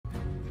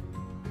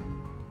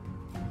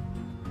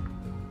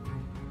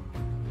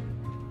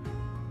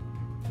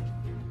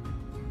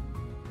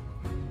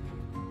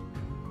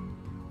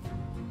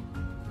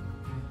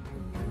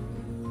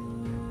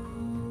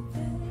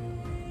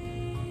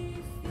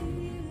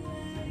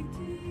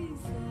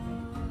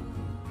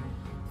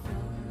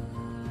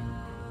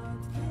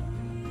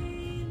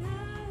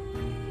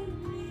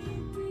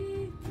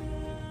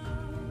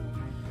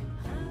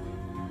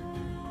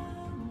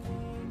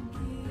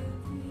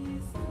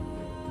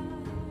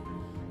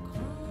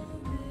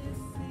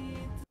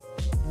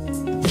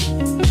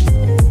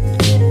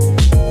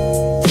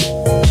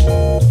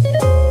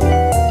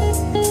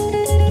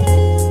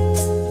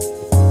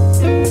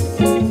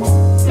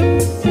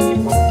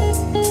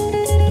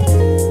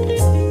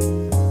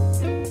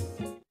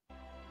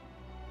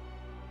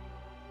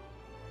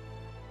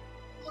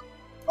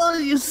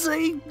You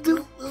see?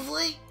 You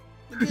see?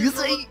 You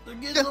see? The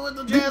kids know what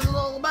the jazz is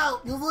all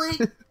about. You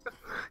see?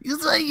 You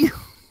see?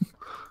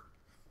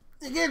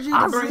 It gives you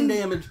the brain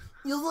damage.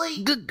 You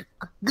see?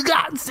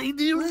 God, see,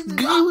 do you see?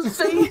 Do you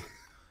see?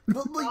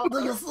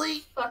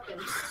 Fucking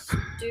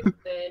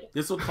stupid.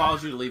 This will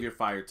cause you to leave your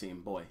fire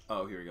team, boy.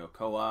 Oh, here we go.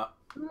 Co-op.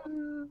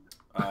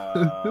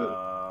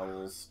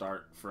 We'll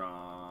start from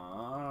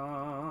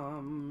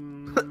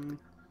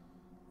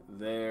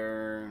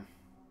there.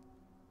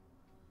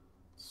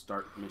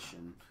 Start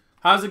mission.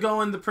 How's it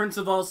going, the Prince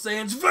of All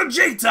Saiyans,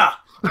 Vegeta?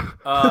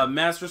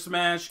 Master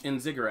Smash and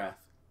Ziggurat.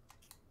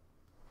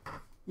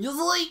 You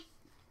see?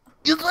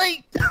 You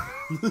see?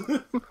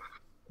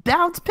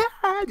 Bounce back.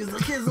 Because the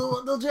kids know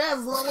what the jazz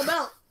is all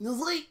about. You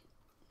see?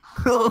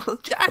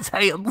 Jazz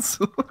hands.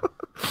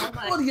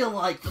 What do you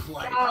like to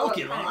play? What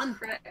Pokemon? kind of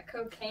crack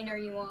cocaine are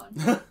you on?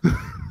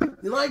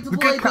 You like to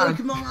play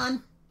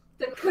Pokemon?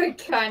 The good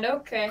kind,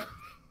 okay.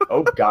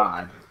 Oh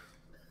God.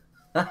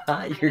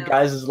 Your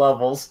guys'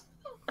 levels.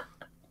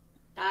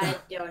 I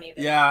don't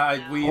even. Yeah,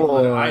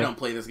 know. I don't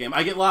play this game.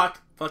 I get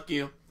Locke. Fuck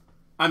you.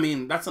 I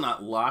mean, that's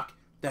not Locke.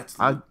 That's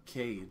Luke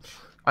Cage.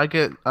 I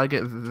get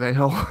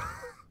Veil.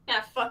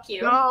 Yeah, fuck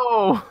you.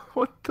 No,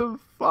 what the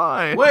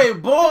fuck? Wait,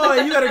 boy,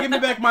 you gotta give me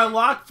back my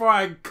Locke before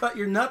I cut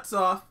your nuts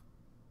off.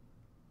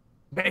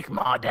 Make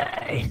my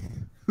day.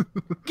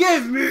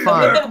 Give me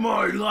back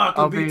my Locke.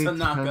 I'll I'll beat be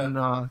Tanaka.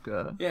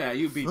 Tanaka. Yeah,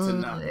 you beat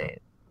Tanaka.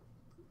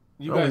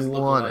 You Don't guys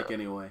look want alike it.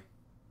 anyway.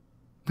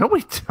 No,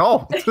 we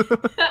don't.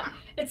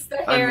 It's the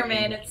hair,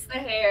 man. It's the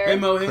hair. Hey,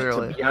 Mohit.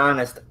 Clearly. To be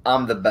honest,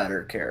 I'm the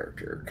better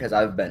character because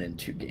I've been in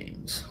 2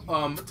 games.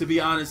 To be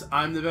honest,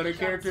 I'm the better Shots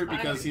character fired.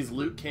 because he's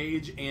Luke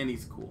Cage and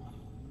he's cool.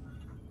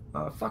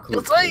 Fuck You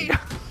Luke. see?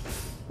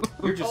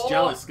 You're just Oh.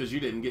 jealous because you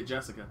didn't get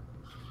Jessica.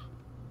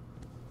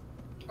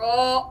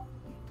 Oh,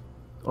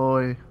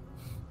 Oi.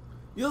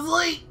 You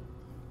see?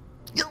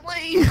 You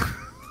see?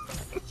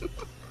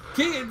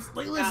 Kids,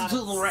 they listen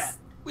to the rap,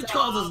 which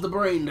causes the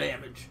brain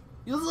damage.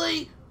 You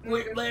see?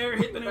 We're there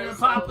hipping and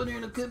popping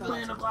and clipping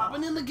and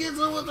clopping, and the kids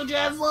know what the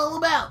jazz is all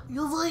about.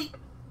 You see?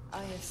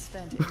 I have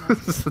spent This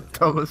enough. is the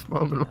dumbest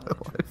moment of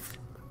my life.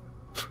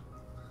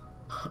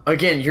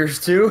 Again,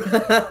 yours too?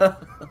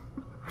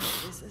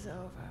 This is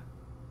over.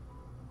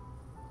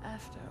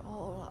 After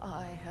all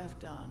I have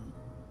done.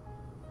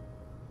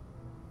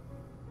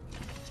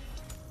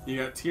 You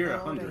got tier How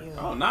old are 100. you?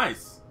 Oh,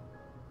 nice.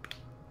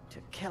 To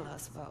kill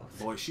us both.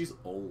 Boy, she's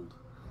old.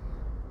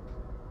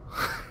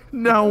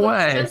 No looks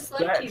way. Just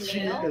like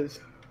you, Neil.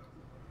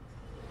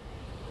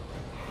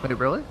 Wait,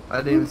 really? I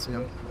didn't even see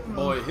him.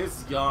 Boy,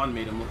 his yawn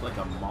made him look like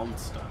a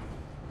monster.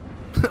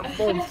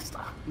 Monster.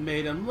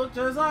 Made him look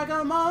just like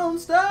a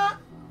monster.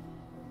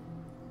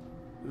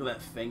 Look at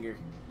that finger.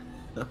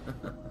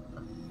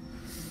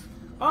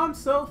 I'm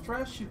so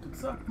fresh, you could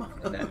suck my.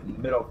 And that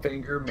middle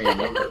finger made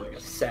me look like a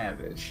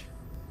savage.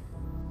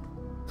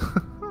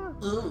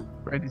 Ooh.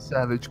 Randy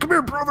Savage. Come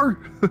here, brother!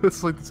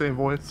 It's like the same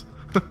voice.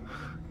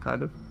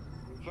 Kind of.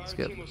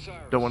 Skip.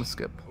 Don't want to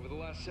skip.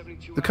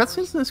 The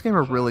cutscenes in this game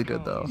are really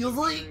good, though. You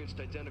see?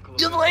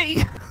 You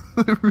see?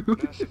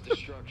 Massive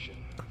destruction.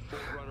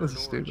 This is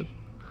stupid.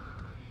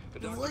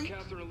 Really?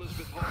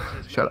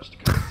 Shut up.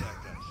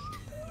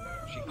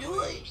 She Really?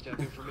 claims to have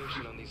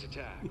information on these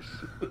attacks.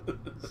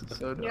 This is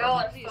so dumb. Y'all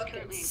are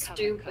fucking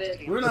stupid.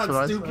 We're That's what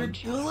not I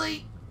stupid. You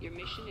see? Your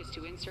mission is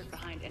to insert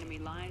behind enemy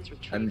lines,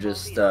 retrieve I'm all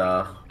just, the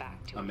equipment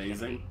back to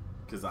Amazing.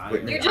 Because I.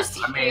 Wait, You're just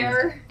I mean-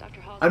 here.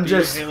 Dr. Hall's I'm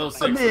just- Halo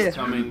 6 I'm is here.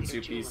 coming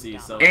to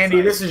PC, so. Andy,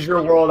 excited. this is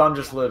your world. I'm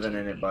just living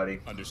in it, buddy.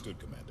 Understood,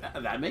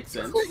 Commander. That makes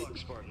sense.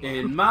 Spartan.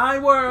 In my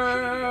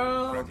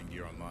world, Grounding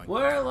gear online.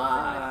 where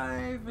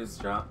life is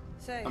strong.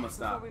 Say, I'ma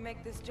stop. before we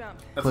make this jump.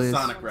 That's Please. a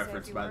Sonic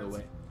reference, by the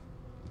way.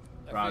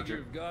 Roger.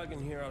 If God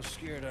can hear how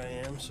scared I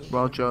am, so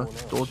Roger.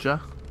 Dolja.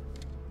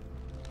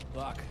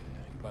 Lock,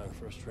 you buying the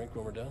first drink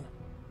when we're done?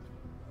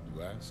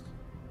 You ask,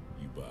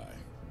 you buy.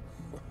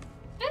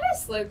 That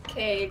is Luke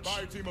Cage.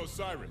 Fire Team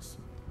Osiris.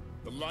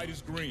 The light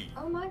is green.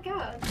 Oh my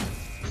god.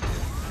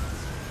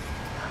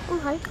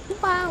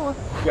 Wow.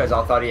 You guys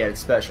all thought he had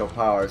special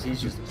powers.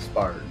 He's just a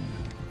Spartan.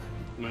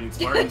 I mean,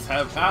 Spartans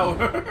have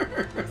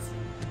powers.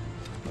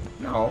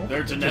 No.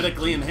 They're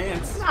genetically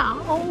enhanced.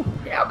 No.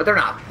 Yeah, but they're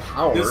not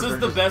powers. This is they're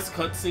the just- best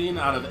cutscene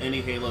out of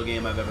any Halo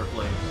game I've ever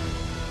played.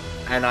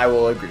 And I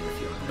will agree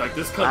with you. Like,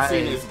 this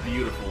cutscene is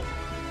beautiful.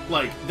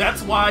 Like,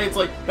 that's why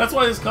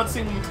this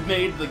cutscene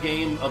made the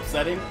game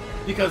upsetting.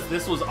 Because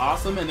this was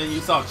awesome, and then you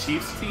saw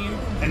Chief's team,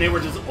 and they were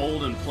just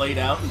old and played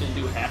out and didn't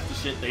do half the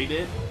shit they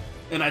did.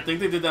 And I think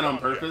they did that on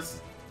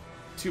purpose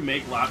to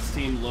make Locke's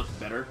team look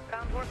better.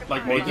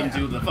 Like, make him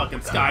do the fucking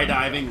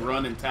skydiving,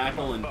 run and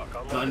tackle, and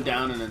gun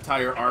down an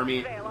entire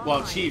army.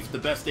 While Chief, the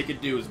best they could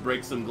do is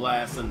break some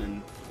glass and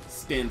then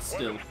stand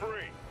still.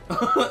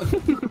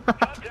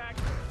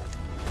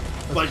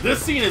 Like,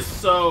 this scene is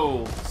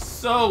so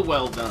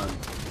well done.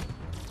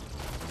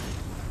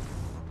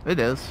 It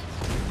is.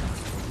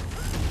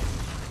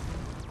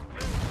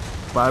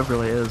 But it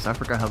really is. I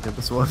forgot how good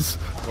this was.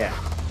 Yeah.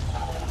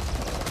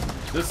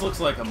 This looks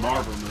like a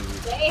Marvel movie.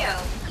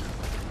 Damn.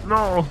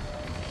 No.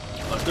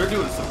 Like, they're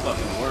doing some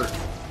fucking work.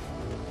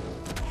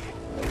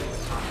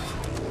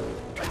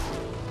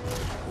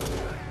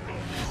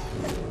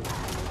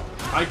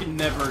 I can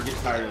never get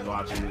tired of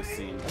watching this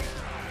scene.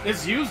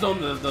 It's used on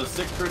the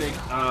sick critic,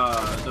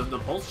 the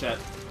pulse chat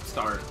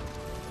start.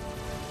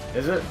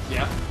 Is it?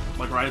 Yeah,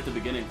 like right at the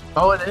beginning.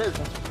 Oh, it is.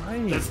 That's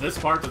right. It's this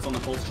part that's on the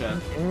pulse chat.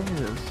 It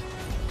is.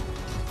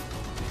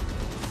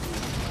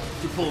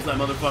 He pulls that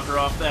motherfucker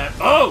off that.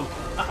 Oh!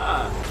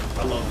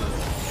 Haha! I love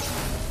this.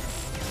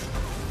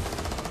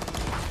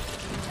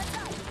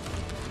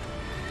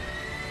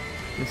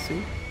 You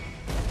see?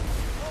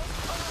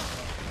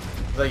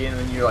 It's like, and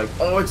then you're like,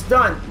 oh, it's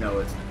done. No,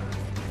 it's not.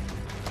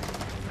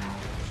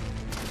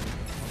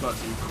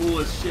 Fucking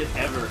coolest shit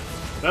ever.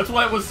 That's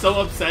why it was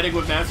so upsetting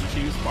with Master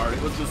Chief's part.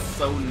 It was just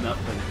so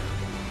nothing.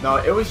 No,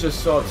 it was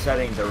just so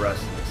upsetting the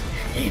rest of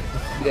this game.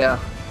 Yeah.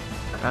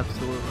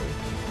 Absolutely.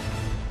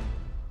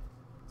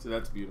 So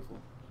that's beautiful.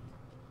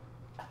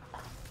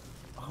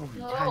 Oh,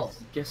 No. guys,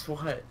 guess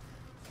what?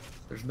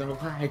 There's no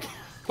lag.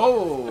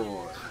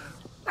 Oh!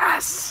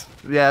 Yes!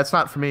 Yeah, it's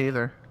not for me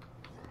either.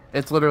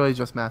 It's literally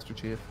just Master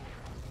Chief.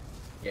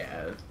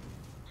 Yeah.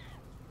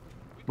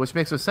 Which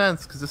makes no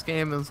sense, because this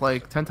game is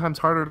like 10 times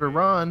harder to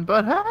run,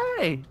 but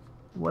hey!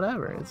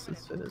 Whatever, it is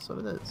what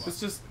it is. It's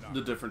just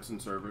the difference in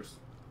servers.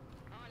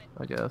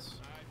 I guess.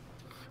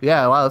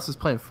 Yeah, wow, this is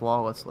playing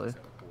flawlessly.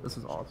 This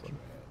is awesome.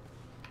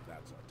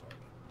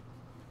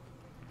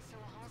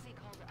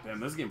 Damn,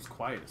 this game's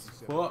quiet as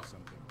fuck.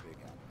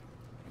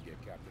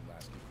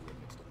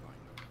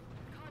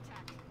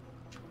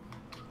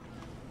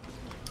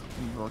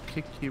 I'll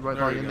kick you right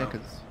There by you your go.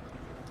 knickers.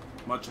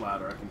 Much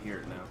louder, I can hear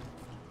it now.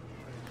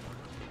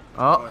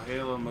 Oh,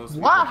 Halo most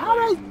people Wow, how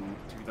played did in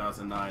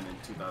 2009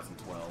 and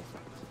 2012.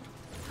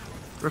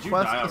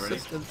 request die already?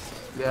 assistance.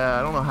 Yeah,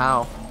 I don't know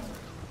how.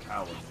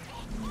 Coward.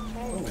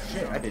 Oh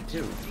shit, I did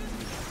too.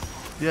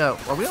 Yeah,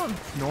 are we on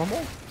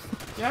normal?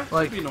 Yeah, it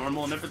Like- could be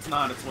normal, and if it's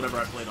not, it's whatever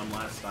I played on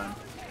last time.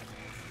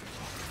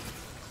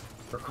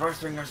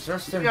 Requesting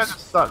assistance. Maybe I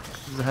just suck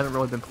because I hadn't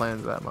really been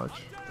playing that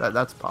much.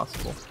 That's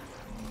possible.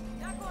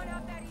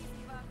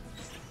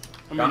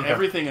 I mean,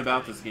 everything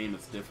about this game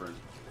is different.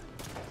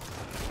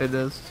 It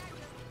is.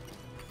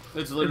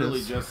 It's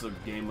literally is. just a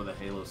game with a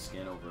Halo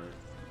skin over it.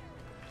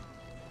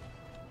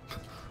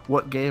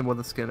 What game with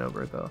a skin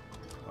over it though?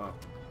 Oh.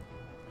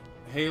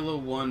 Halo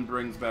 1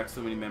 brings back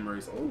so many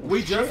memories. Oh,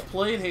 We just shit.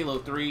 played Halo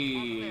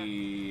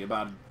 3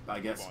 about, I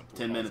guess,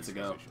 10 minutes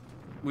ago.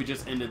 We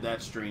just ended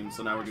that stream,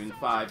 so now we're doing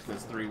 5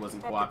 because 3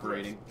 wasn't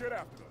cooperating.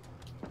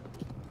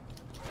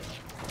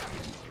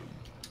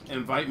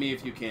 Invite me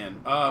if you can.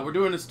 We're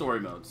doing a story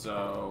mode,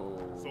 so...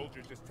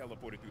 Soldier just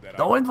teleported through that.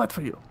 No invite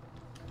for you.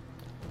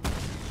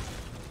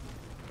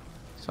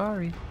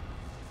 Sorry.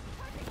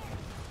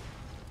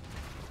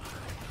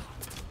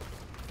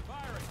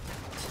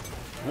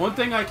 One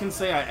thing I can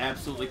say I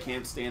absolutely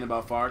can't stand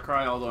about Far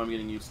Cry, although I'm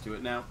getting used to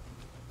it now.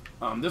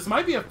 This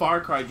might be a Far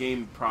Cry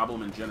game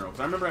problem in general, because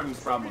I remember having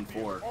this problem in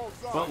 4.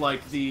 But,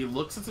 like, the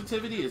look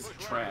sensitivity is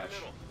trash.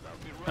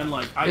 And,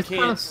 like, It's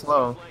kind of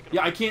slow.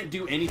 Yeah, I can't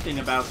do anything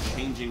about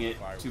changing it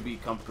to be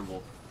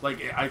comfortable.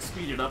 Like, I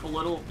speed it up a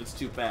little, it's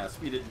too fast.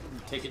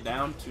 Take it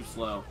down, too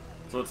slow.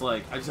 So it's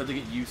like, I just have to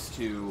get used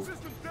to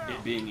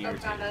it being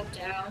irritating.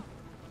 Down.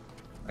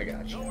 I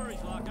got you.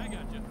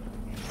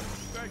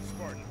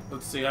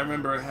 Let's see, I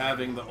remember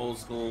having the old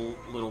school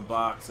little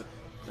box that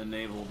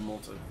enabled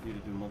you to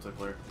do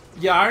multiplayer.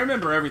 Yeah, I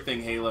remember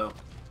everything Halo.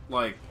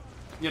 Like,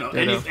 you know,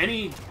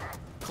 any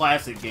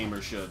classic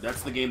gamer should.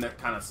 That's the game that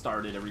kind of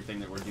started everything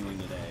that we're doing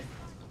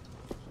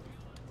today.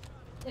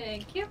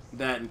 Thank you.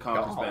 That and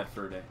Conker's Oh. Bad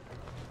Fur Day.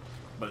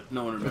 But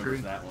no one remembers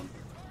Agreed. that one.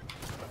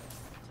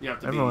 You have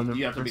to Everyone be,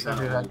 you have to be said kind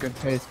you of had old. good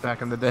taste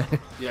back in the day.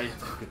 Yeah, you have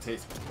to have good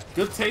taste.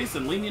 Good taste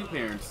and lenient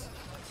parents.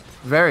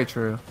 Very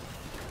true.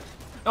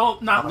 Oh,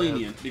 not Oh, yeah.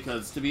 lenient,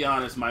 because to be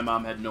honest, my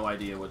mom had no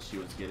idea what she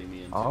was getting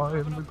me into. I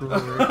am the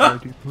great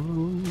mighty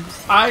Pooh.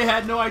 I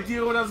had no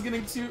idea what I was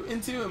getting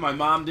into, and my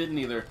mom didn't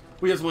either.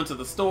 We just went to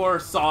the store,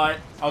 saw it.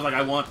 I was like,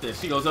 I want this.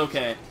 She goes,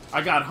 okay.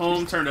 I got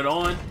home, turned it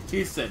on.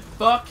 He said,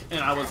 fuck,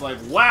 and I was like,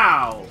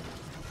 wow.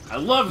 I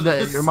love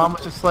this. Your mom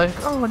was just like,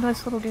 oh, a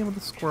nice little game with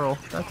a squirrel.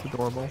 That's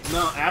adorable.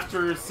 No,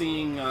 after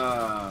seeing,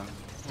 what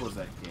was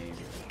that game?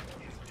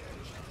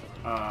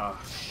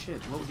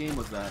 Shit, what game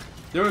was that?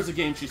 There was a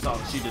game she saw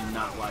that she did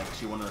not like.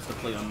 She wanted us to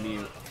play on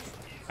mute.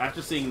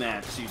 After seeing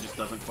that, she just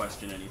doesn't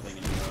question anything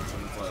anymore. So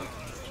it's like,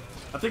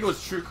 I think it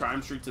was True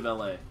Crime Streets of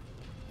LA.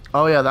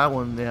 Oh yeah, that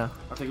one. Yeah.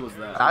 I think it was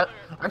that. I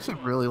actually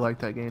really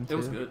liked that game too. It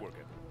was good.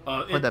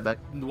 Played that back.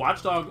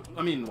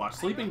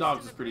 Sleeping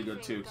Dogs is pretty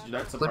good too. 'Cause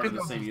that's a part of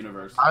the same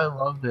universe. I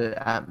love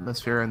the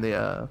atmosphere and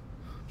the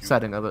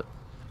setting of it.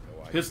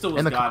 Pistol is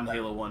And the God in combat.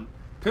 Halo 1.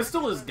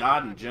 Pistol is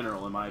God in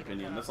general, in my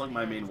opinion. That's like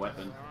my main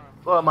weapon.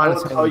 Well, I mine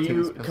is will Halo tell 2's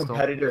you, pistol.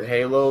 competitive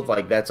Halo,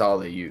 like that's all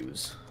they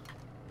use.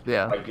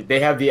 Yeah. Like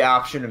they have the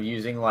option of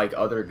using like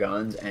other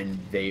guns, and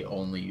they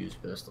only use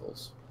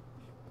pistols.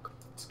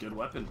 It's a good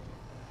weapon.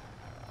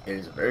 It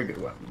is a very good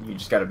weapon. You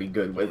just got to be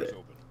good with it.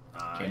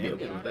 Can't be a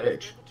little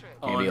bitch.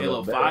 Oh, Can't in be a Halo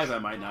little 5, bitch. I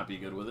might not be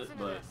good with it,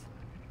 but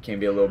can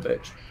be a little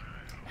bitch.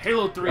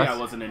 Halo 3, I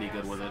wasn't any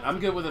good with it. I'm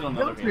good with it on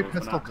Halo other 3 Halos, but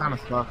pistol not kind of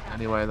great. sucked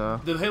anyway, though.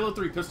 The Halo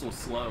 3 pistol was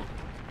slow.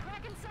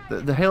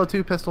 The Halo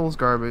 2 pistol was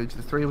garbage.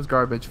 The 3 was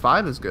garbage.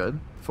 5 is good.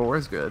 4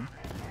 is good.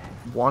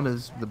 1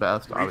 is the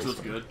best, Reach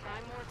obviously. was good.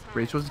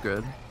 Reach was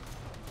good.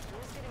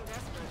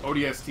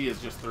 ODST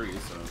is just 3,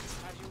 so...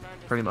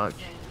 Pretty much.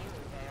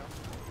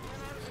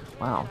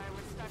 Wow.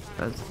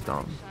 That's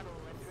dumb.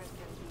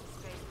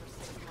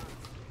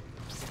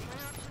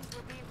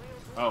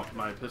 Oh,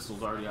 my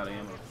pistol's already out of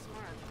ammo.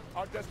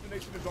 Our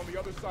destination is on the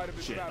other side of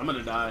this Shit, battle. I'm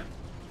gonna die.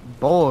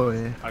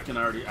 Boy. I can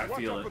already, I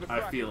feel it.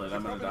 I feel it.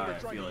 I'm gonna die.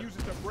 I feel it.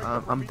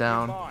 I'm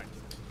down.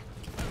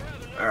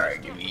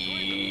 Alright, give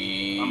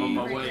me... I'm on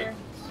my way.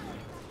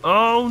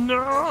 Oh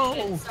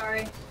no!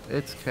 Sorry.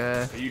 It's K.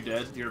 Are you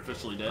dead? You're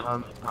officially dead?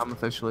 I'm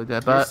officially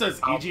dead, Yours but... says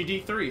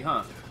EGD 3,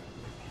 huh?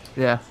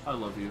 Yeah. I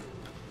love you.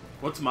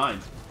 What's mine?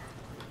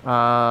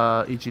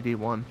 EGD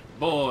 1.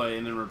 Boy,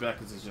 and then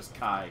Rebecca's is just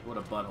Kai. What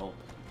a butthole.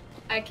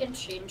 I can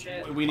change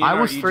it. We need I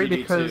our was 3 EGD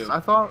because... 2. I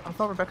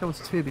thought Rebecca was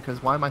 2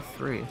 because why am I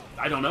 3?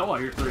 I don't know why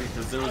you're 3,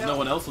 because there was no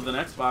one else with an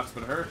Xbox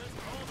but her.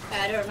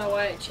 I don't know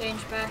why it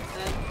changed back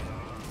then.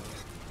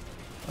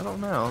 I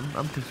don't know.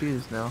 I'm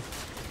confused now.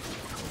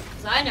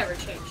 Because I never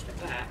changed it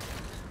back.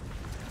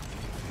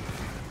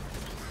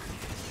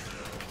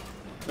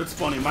 It's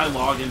funny, my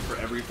login for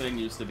everything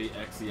used to be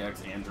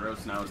XCX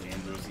Andros, now it's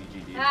Andros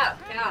EGD. Oh,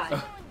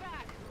 God.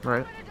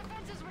 Right.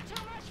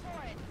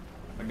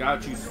 I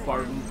got you,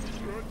 Spartan.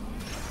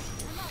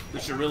 We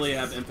should really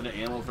have infinite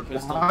ammo for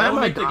pistol. Why That am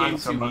would I make the dying game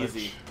so too much?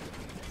 easy.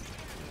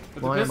 If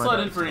the Why am pistol I had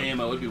dying infinite so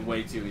ammo, it would be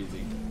way too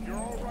easy. You're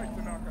all right,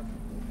 Tanaka.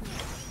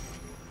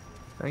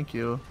 Thank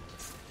you.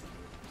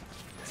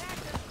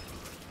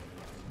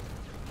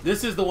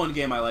 This is the one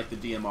game I like the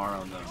DMR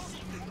on, though.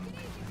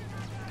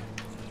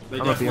 They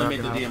I'm a definitely BR made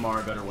the guy.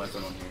 DMR a better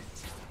weapon on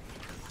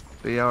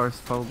here. BR's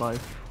full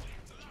life.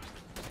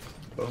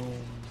 Boom.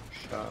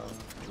 Shot.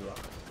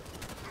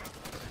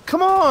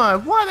 Come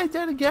on! Why they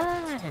dead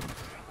again?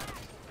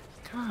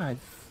 God.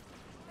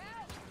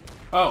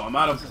 Oh, I'm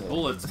out of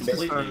bullets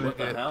completely. starting to What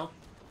the get- hell?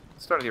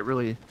 It's starting to get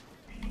really...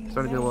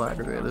 Starting to get a little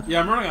aggravated. Yeah,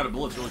 I'm running out of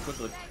bullets really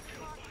quickly.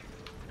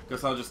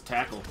 Guess I'll just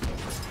tackle.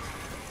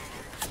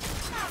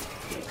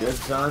 Good,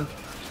 son.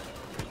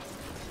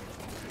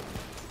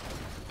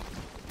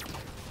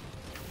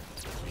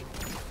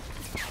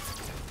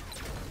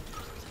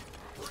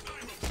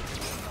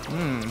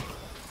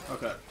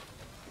 Okay.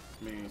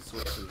 Let me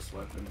switch to this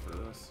weapon for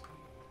this.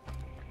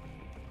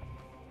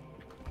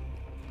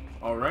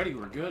 Alrighty,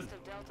 we're good.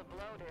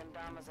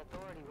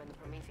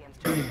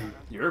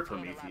 You're a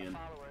Promethean.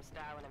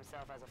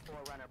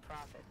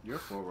 You're a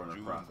Forerunner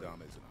Prophet.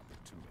 Dom is an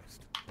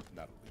opportunist,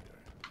 not a leader.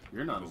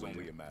 You're not It was a only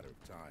leader. a matter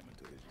of time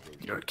until his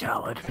version You're a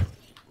coward.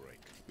 break.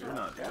 You're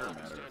not. You're a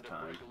matter of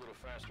time.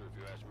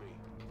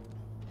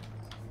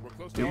 We're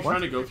close Dude, to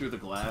Trying to go through the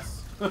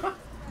glass.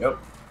 Yep.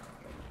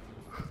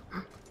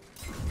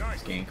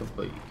 Scan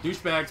complete.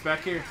 Douchebags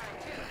back here.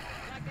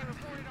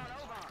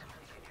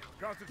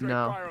 Concentrate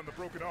No. fire on the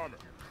broken armor.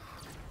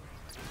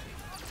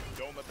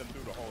 Don't let them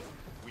through the hole.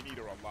 We need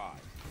her alive.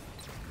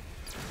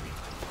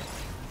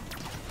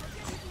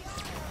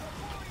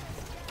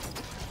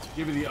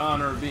 Give me the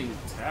honor of being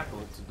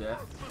tackled to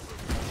death.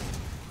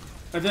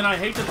 And then I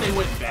hate that they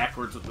went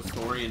backwards with the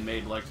story and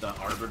made like the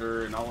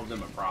Arbiter and all of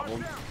them a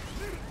problem.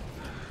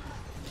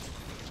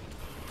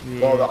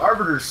 Yeah. Well, the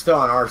Arbiter's still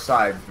on our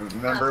side.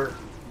 Remember?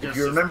 If Just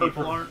you remember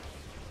people from, aren't.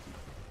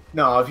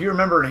 no, if you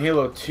remember in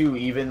Halo 2,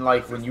 even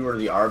like when you were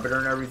the Arbiter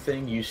and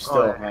everything, you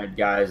still had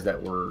guys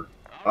that were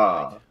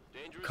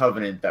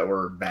Covenant that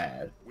were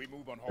bad. We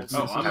move on It's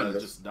Oh, just I'm kind gonna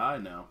of- just die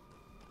now.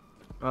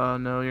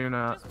 No, you're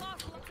not.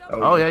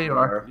 Oh, yeah, you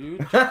are. Dude.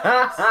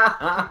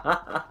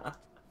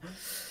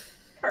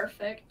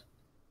 Perfect.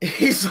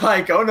 He's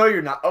like, oh no,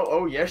 you're not.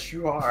 Oh, yes,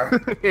 you are.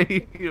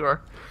 you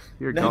are.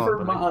 You're Never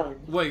gone, buddy. mind.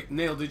 Wait,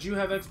 Nail, did you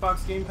have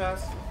Xbox Game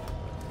Pass?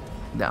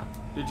 No.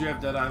 Did you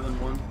have Dead Island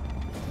 1?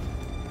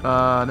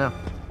 No.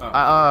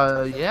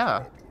 Oh.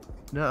 Yeah.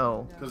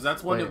 No. Because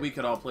that's one Wait. that we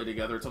could all play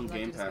together. It's on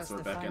Game Pass,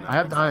 Rebecca and I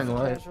have Dying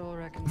Light. Oh,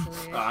 I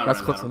don't That's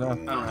have close that on- enough.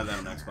 I don't have that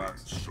on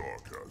Xbox.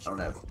 I don't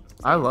have.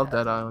 I love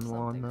that Island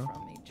 1, though.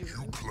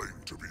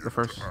 The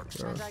first.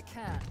 And I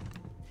can.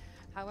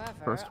 However,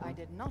 First I one.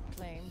 did not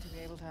claim to be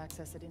able to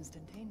access it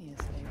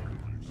instantaneously.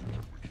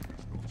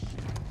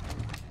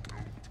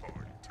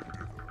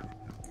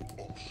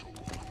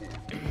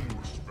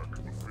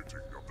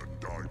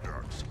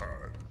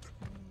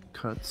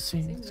 Cutscenes,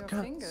 Seems your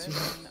fingers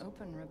cutscenes. in an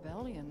open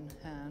rebellion,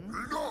 Han.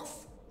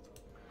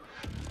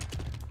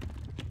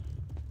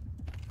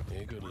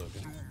 Ain't good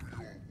looking.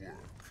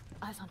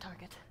 Eyes on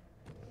target.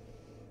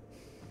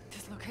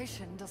 This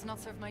location does not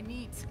serve my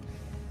needs.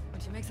 When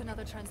she makes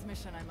another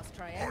transmission, I must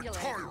triangulate.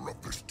 Tire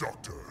of this,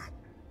 Doctor.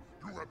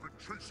 You have been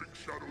chasing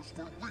shadows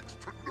for weeks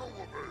to no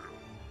avail.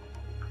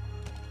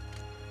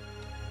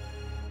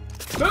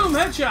 Boom!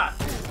 Headshot!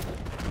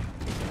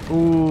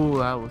 Ooh,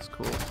 that was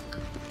cool.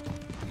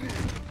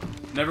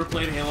 Never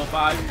played Halo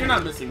 5? You're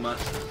not missing much.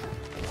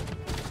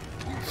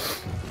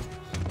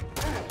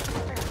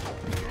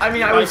 I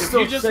mean, I Like, would if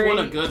still you just say... want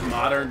a good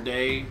modern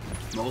day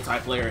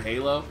multiplayer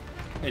Halo,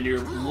 and you're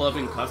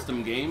loving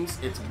custom games,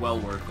 it's well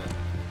worth it.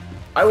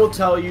 I will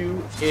tell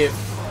you, if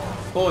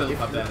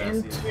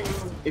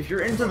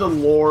you're into the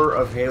lore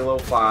of Halo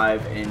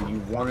 5 and you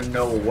want to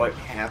know what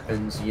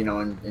happens, you know,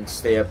 and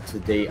stay up to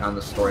date on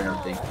the story and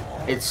everything,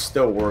 it's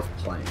still worth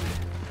playing.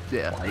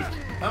 Yeah. Like,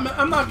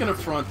 I'm not gonna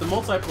front. The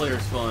multiplayer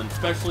is fun,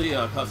 especially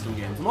custom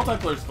games. The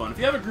multiplayer is fun. If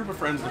you have a group of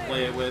friends to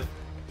play it with,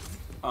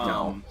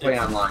 no, play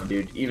online,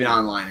 dude. Even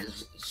online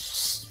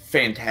is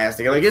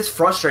fantastic. Like, it's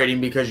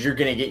frustrating because you're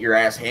gonna get your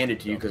ass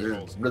handed to you because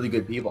there's really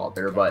good people out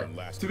there. But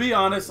to be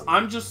honest,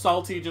 I'm just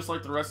salty, just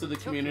like the rest of the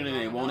community, and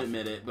they won't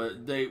admit it. But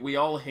we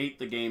all hate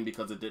the game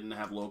because it didn't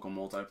have local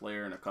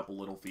multiplayer and a couple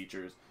little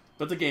features.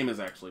 But the game is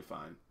actually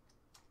fine.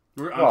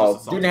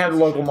 Well, didn't have the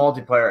local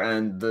multiplayer,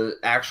 and the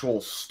actual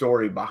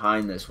story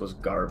behind this was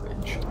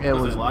garbage. It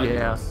was,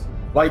 yeah.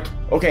 Like,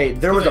 okay,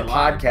 there was a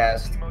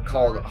podcast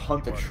called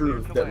Hunt the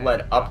Truth that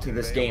led up to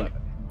this game.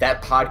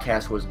 That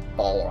podcast was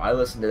baller. I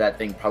listened to that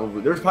thing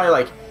probably... There's probably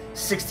like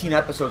 16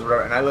 episodes or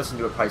whatever, and I listened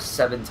to it probably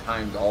 7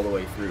 times all the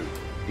way through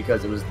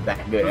because it was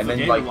that good. And the then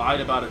game like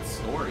lied about its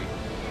story.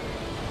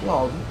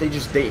 Well, they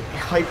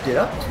hyped it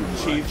up too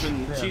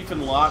much. Chief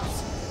and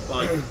Locke's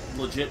like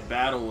legit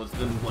battle was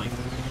them like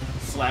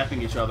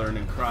slapping each other and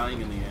then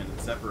crying in the end and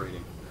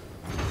separating.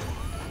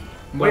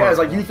 Well, yeah, it's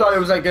like you thought it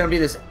was like gonna be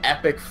this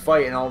epic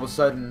fight, and all of a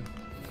sudden,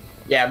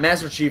 yeah,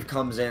 Master Chief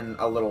comes in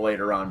a little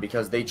later on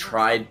because they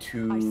tried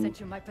to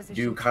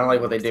do kind of like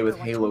what they did with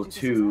Halo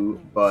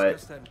 2,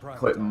 but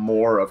put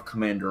more of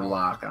Commander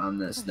Locke on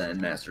this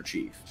than Master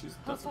Chief.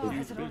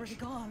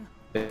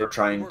 They were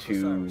trying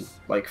to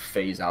like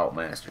phase out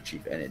Master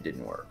Chief, and it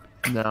didn't work.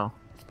 No,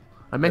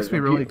 it makes me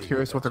really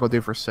curious what they're gonna do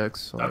for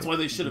 6. That's why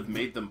they should have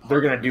made them partners.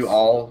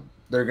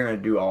 They're gonna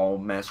do all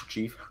Master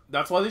Chief.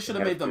 That's why they should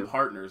have made them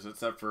partners,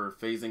 except for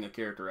phasing a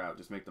character out.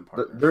 Just make them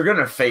partners. They're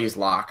gonna phase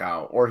Locke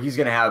out, or he's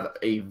gonna have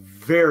a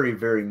very,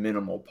 very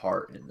minimal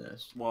part in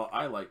this. Well,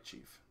 I like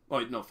Chief. Oh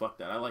wait, no, fuck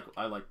that. I like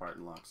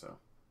Spartan Locke, so.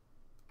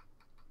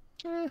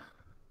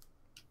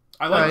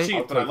 I like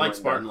Chief, but I like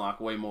Spartan Locke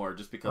way more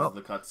just because of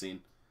the cutscene.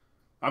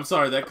 I'm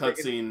sorry, that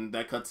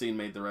cutscene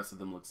made the rest of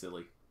them look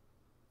silly.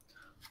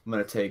 I'm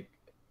gonna take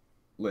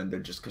Linda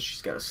just because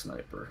she's got a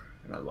sniper,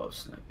 and I love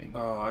sniping.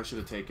 Oh, I should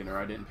have taken her.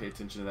 I didn't pay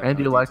attention to that. And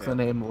you like the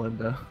name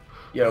Linda.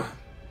 Yep.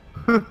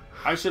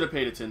 I should have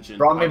paid attention.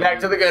 Brought me back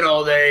to the good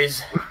old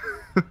days.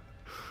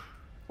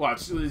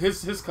 Watch,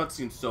 his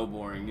cutscene's so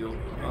boring. You'll.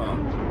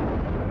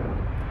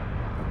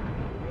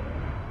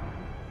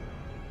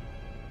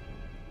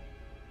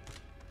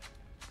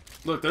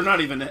 Look, they're not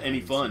even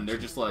any fun. They're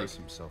just like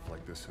himself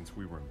like this since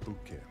we were in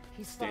boot camp.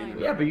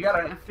 Yeah, but you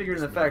gotta figure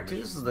the fact too,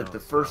 this is like the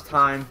first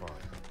time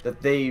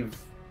that they've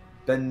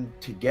been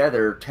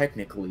together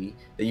technically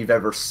that you've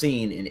ever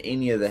seen in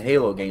any of the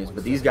Halo games.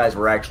 But these guys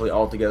were actually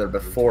all together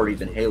before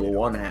even Halo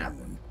 1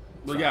 happened.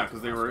 Well, yeah,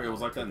 because it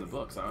was like that in the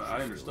books.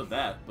 I understood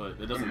that, but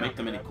it doesn't make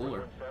them any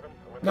cooler.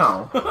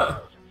 No.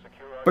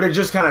 But it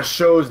just kind of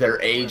shows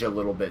their age a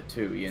little bit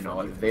too. You know,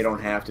 like they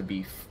don't have to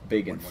be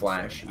big and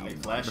flashy.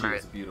 Flashy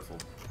is beautiful.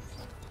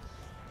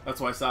 That's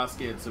why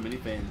Sasuke had so many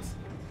fans.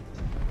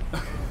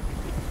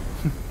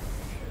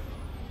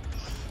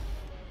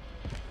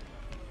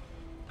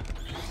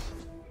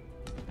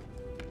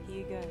 Here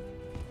you go.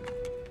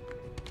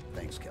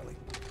 Thanks, Kelly.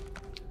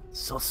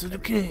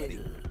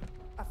 Sasuke.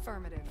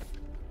 Affirmative.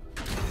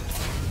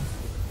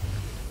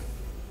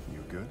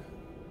 You good?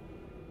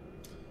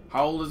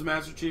 How old is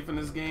Master Chief in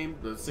this game?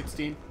 The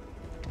 16?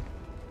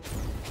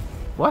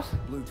 What?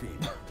 Blue team.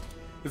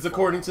 It's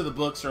according to the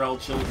books, are all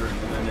children,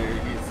 and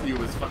then he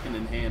was fucking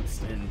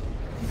enhanced and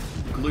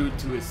glued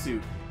to his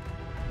suit.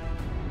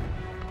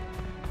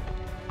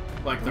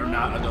 Like they're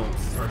not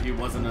adults, or he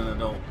wasn't an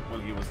adult when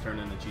he was turned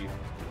into Chief.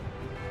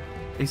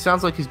 He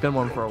sounds like he's been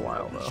one for a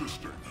while, though.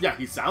 Yeah,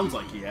 he sounds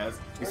like he has.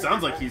 He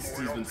sounds like he's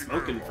been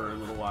smoking for a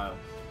little while.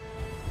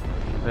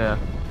 Yeah.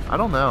 I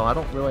don't know. I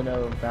don't really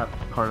know that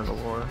part of the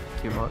lore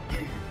too much.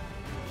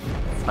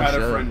 I had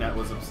a friend that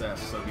was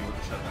obsessed, so he would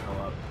shut the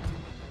hell up.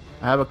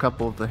 I have a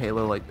couple of the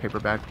Halo like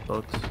paperback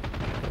books.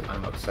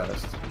 I'm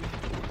obsessed.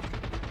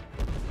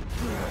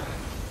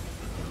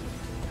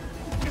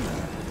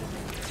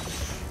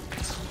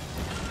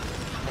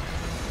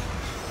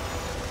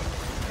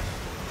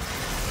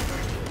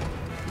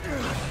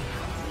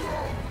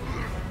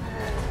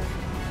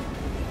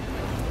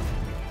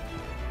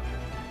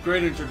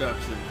 Great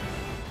introduction.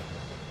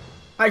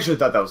 I actually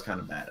thought that was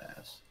kind of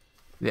badass.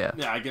 Yeah.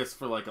 Yeah, I guess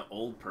for like an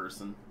old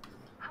person.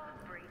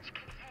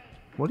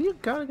 What do you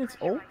got against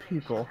old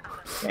people?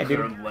 Yeah,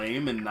 They're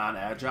lame and not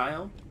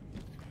agile.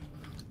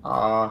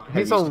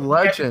 He's a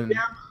legend.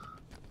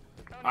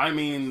 I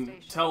mean,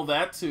 tell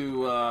that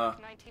to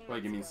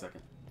wait, give me a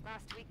second.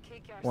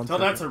 Tell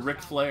that to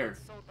Ric Flair.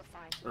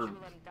 Or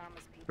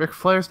Ric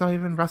Flair's not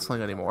even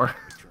wrestling anymore.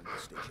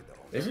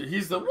 Is it?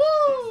 He's the woo!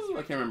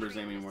 I can't remember his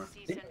name anymore.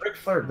 Ric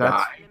Flair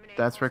died.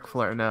 That's Ric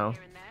Flair. No,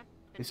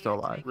 he's still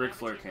alive. Ric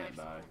Flair can't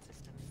die.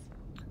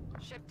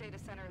 Ship data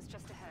center is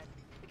just ahead.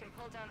 We can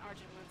pull down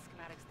Argent Moon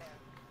schematics there.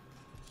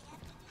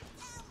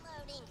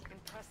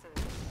 Impressive.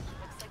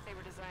 Looks like they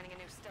were designing a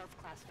new stealth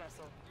class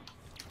vessel.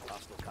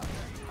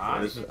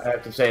 I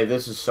have to say,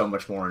 this is so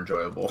much more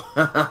enjoyable.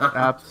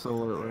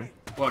 Absolutely.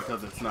 What,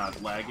 because it's not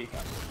laggy?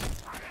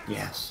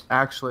 Yes.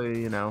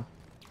 Actually, you know,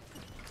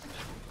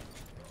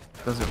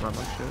 doesn't run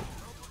like shit.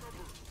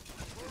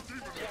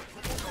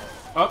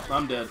 Oh,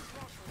 I'm dead.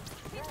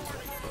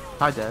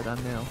 Hi, Dad.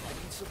 I'm now.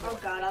 Oh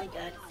god, I'm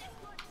dead.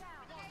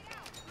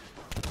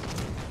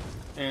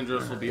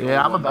 Andros will be old.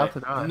 Yeah, I'm one about day.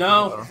 to die.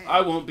 No,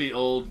 I won't be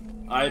old.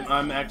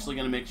 I'm actually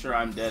going to make sure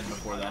I'm dead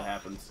before that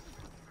happens.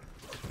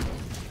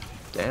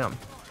 Damn.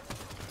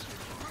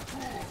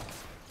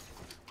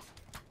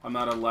 I'm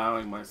not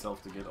allowing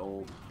myself to get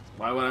old.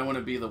 Why would I want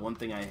to be the one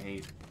thing I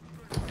hate?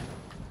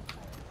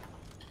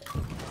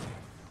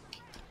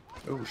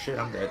 Oh shit,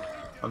 I'm dead.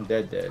 I'm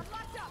dead.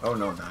 Oh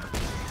no, not.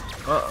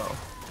 Uh-oh.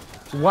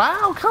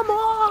 Wow, come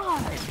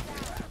on!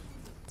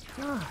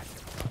 God.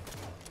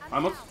 I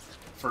almost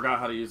forgot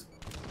how to use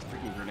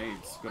freaking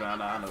grenades.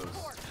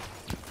 Granados.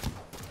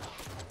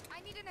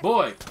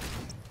 Boy!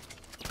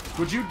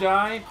 Would you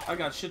die? I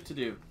got shit to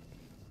do.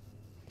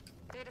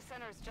 Data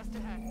centers just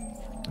ahead.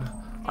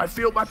 I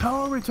feel my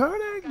power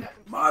returning!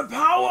 My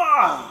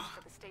power!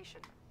 For the station.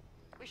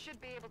 We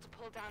should be able to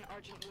pull down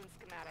Argent Moon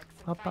schematics.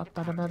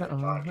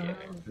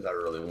 Because I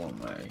really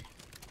want my...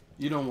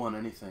 You don't want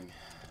anything.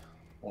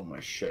 Want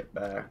my shit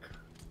back.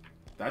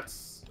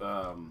 That's,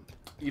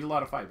 eat a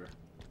lot of fiber.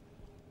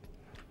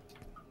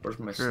 Where's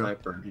my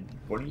sniper?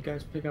 What do you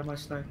guys pick up my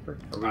sniper?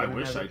 I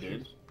wish I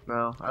did.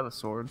 No, I have a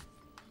sword.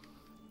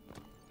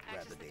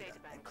 Grab the data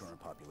and current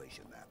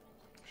population map.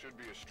 Should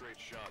be a straight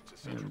shot to I'm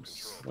central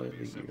control.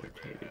 slightly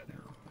irritated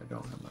now. I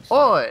don't have my sniper.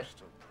 Oi!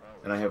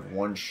 And I have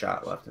one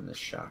shot left in this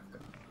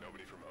shotgun.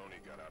 Nobody from Oni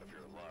got out of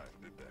here alive,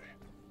 did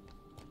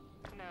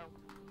they?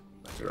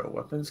 No. Is there a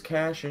weapons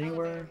cache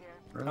anywhere?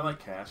 I like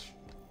cash.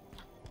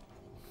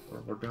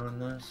 We're doing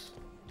this?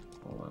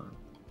 Hold on.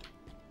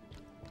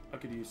 I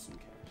could use some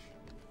cash.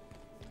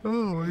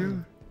 Oh, yeah.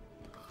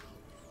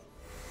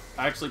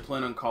 I actually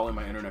plan on calling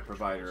my internet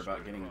provider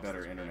about getting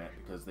better internet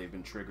because they've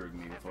been triggering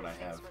me with what I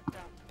have.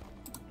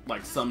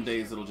 Like some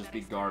days it'll just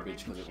be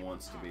garbage because it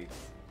wants to be.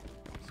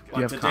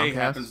 Like today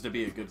happens to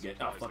be a good get.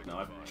 Oh fuck no, I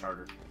have a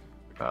charter.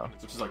 Oh.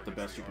 Which is like the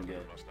best you can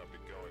get.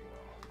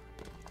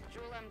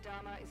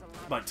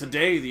 Like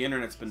today the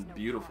internet's been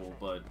beautiful,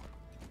 but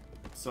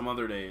some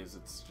other days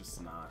it's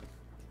just not.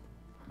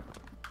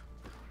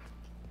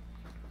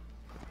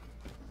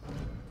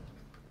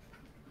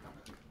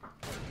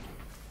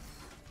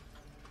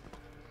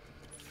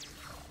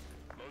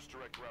 Most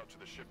direct route to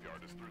the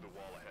shipyard is through the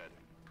wall ahead.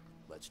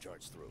 Let's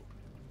charge through.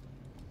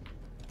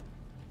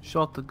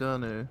 Shot the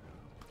gunner.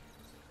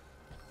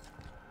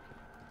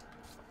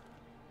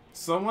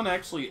 Someone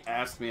actually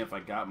asked me if I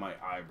got my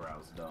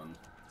eyebrows done.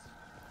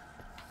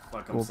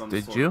 Like I'm some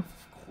did sort you? of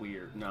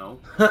queer. No.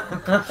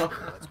 Let's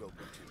go.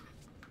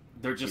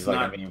 They're just Like,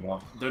 not. I mean,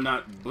 well, They're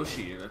not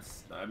bushy.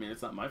 That's. I mean,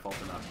 it's not my fault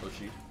they're not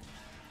bushy.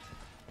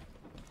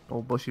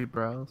 Old bushy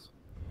brows.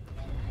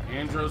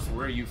 Andros,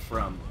 where are you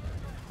from?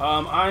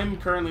 I'm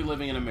currently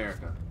living in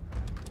America.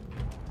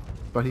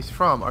 But he's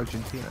from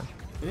Argentina.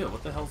 Ew,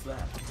 what the hell's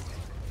that?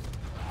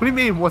 What do you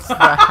mean, what's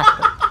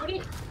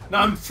that? No,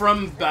 I'm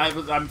from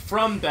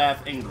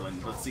Bath,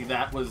 England. Let's see,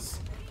 that was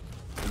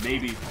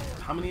maybe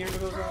how many years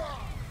ago was that?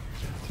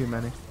 Too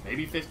many.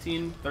 Maybe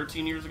 15,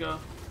 13 years ago,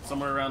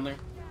 somewhere around there.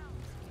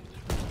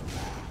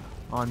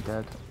 I'm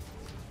dead.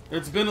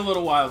 It's been a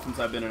little while since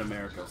I've been in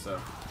America, so.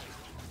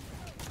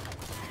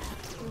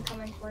 I'm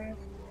coming for you.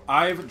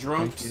 I've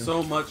drunk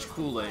so much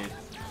Kool-Aid.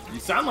 You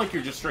sound like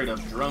you're just straight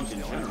up drunk in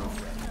general.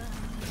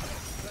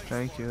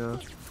 Thank you.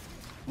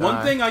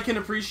 One thing I can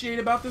appreciate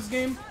about this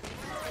game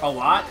a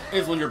lot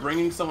is when you're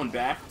bringing someone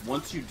back,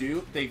 once you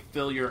do, they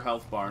fill your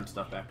health bar and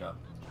stuff back up.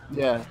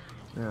 Yeah.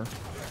 Yeah.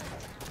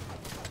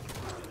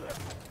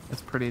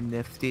 It's pretty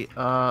nifty.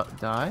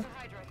 Die?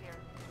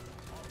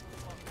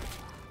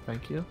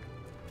 Thank you.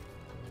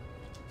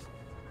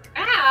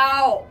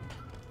 Ow!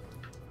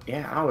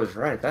 yeah, I was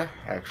right. That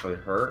actually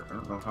hurt. I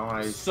don't know how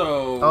I...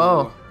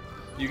 So,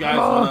 you guys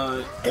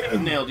wanna...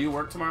 Nail, do you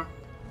work tomorrow?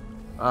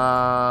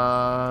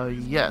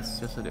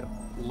 Yes I do.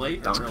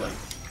 Late or early?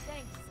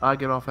 I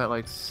get off at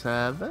like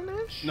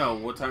 7-ish? No,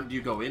 what time do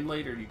you go in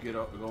late or do you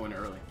go in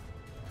early?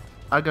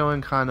 I go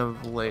in kind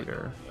of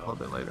later, a little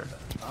bit later.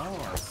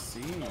 Oh, I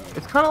see.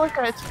 It's kind of like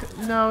it's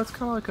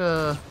kind of like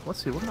a,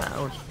 let's see, what are my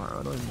hours tomorrow?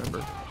 I don't even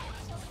remember.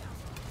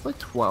 It's like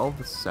 12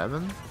 to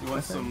 7. You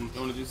want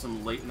to do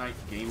some late night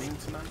gaming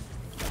tonight?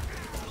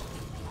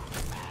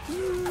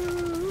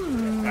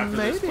 After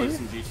Maybe. this, play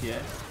some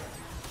GTA?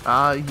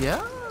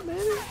 Yeah,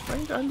 maybe.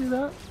 I can do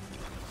that.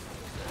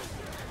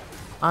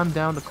 I'm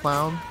down to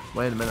clown.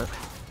 Wait a minute.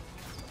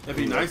 It'd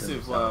be nice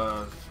if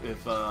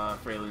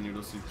Fraley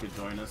Noodle Soup could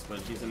join us, but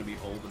he's gonna be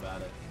old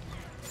about it.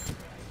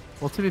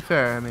 Well, to be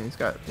fair, I mean, he's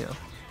got, you know,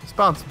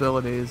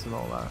 responsibilities and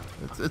all that.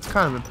 It's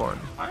kind of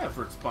important. I have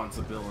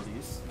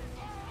responsibilities.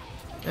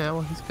 Yeah,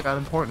 well, he's got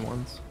important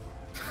ones.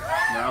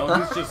 No,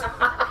 he's just...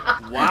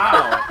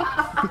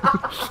 Wow!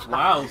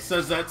 Wow,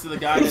 says that to the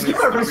guy to He's his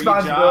got 3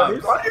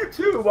 responsibilities. jobs. I do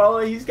too. Well,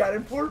 he's got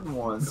important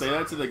ones. Say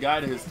that to the guy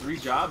to his 3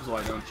 jobs,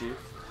 why don't you?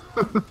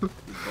 You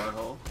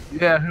butthole.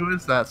 Yeah, who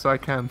is that? So I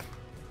can.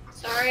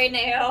 Sorry,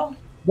 Nail.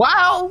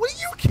 Wow, what are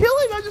you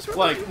killing? I just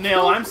Like,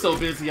 Nail, I'm so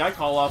busy, I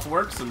call off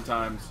work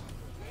sometimes.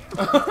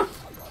 I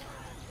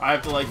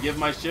have to, like, give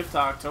my shift to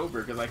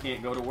October because I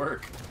can't go to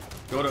work.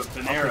 Go to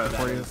Panera,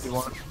 that is.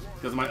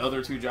 Because my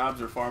other 2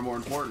 jobs are far more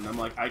important. I'm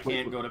like, I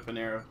can't go to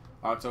Panera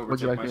October.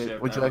 Would you like me?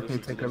 Would you like me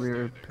to take over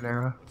your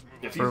Panera?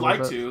 If you'd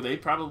like to, they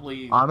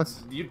probably.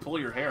 Honest? You'd pull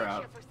your hair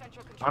out.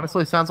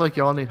 Honestly, sounds like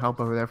y'all need help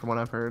over there, from what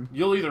I've heard.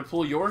 You'll either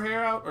pull your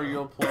hair out or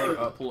you'll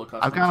pull a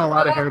customer. I've got a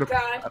lot of hair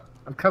to.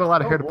 I've got a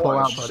lot of hair to pull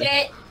out, buddy.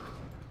 Shit.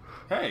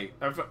 Hey,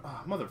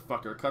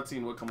 motherfucker!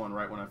 Cutscene would come on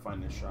right when I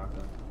find this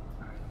shotgun.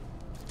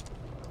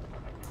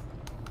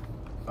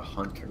 A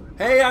hunter.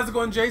 Hey, how's it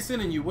going, Jason?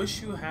 And you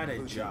wish you had a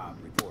job.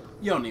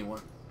 You don't need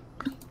one.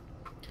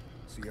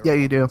 Yeah,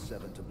 you do.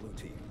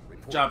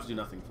 Jobs do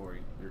nothing for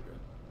you. You're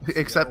good.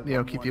 Except, you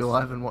know, keep you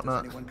alive and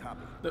whatnot.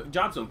 The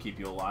jobs don't keep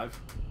you alive.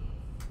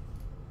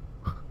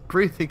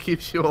 Breathing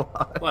keeps you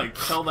alive. Like,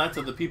 tell that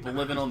to the people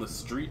living on the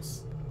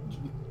streets.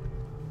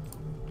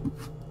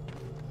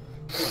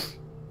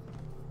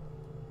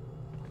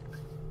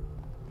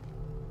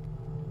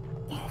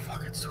 Oh,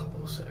 fuck, it's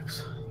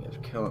 12:06. You guys are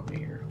killing me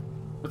here.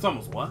 It's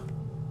almost what?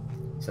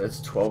 So it's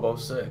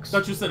 12:06. I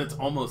thought you said it's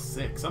almost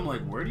 6. I'm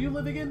like, where do you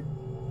live again?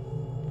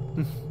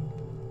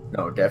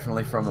 No,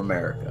 definitely from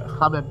America.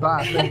 I'm in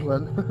Bath,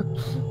 England.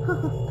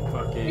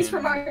 Fucking. He's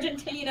from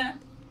Argentina.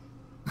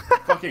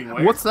 Fucking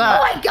where? What's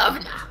that? Boy,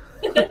 governor.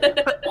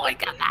 Boy,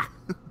 governor.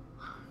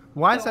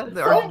 Why is that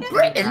the From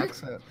Britain.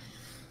 accent?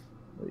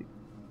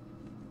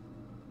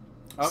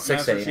 Oh, 6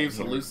 Master a.m. Chief's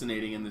here.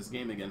 hallucinating in this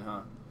game again,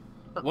 huh?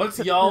 What's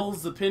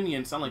y'all's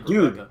opinion? Sound like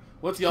Dude, Rebecca.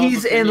 What's y'all's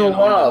he's in opinion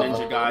love. on the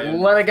Ninja guy?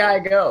 Let a guy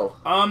go.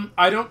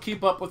 I don't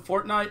keep up with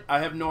Fortnite. I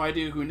have no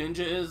idea who Ninja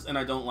is, and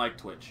I don't like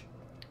Twitch.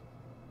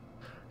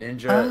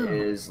 Ninja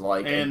is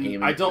like a And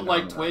gaming I don't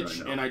like phenomenon Twitch,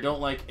 right now. and I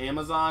don't like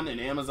Amazon, and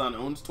Amazon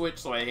owns Twitch,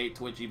 so I hate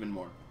Twitch even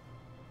more.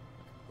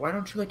 Why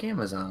don't you like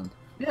Amazon?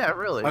 Yeah,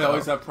 really. I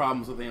always have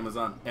problems with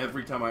Amazon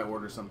every time I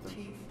order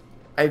something.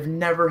 I've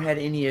never had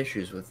any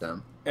issues with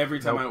them. Every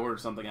time I order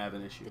something, I have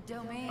an issue.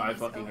 I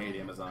fucking hate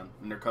Amazon.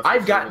 And their customer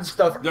I've gotten service.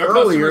 stuff Their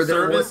earlier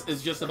customer than service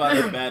is just about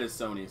as bad as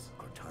Sony's.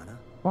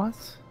 What?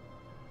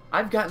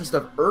 I've gotten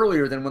stuff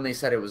earlier than when they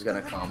said it was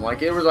gonna come.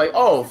 Like it was like,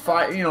 oh,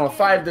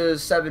 5 to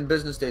 7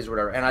 business days or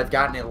whatever, and I've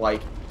gotten it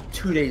like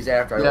 2 days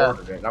after I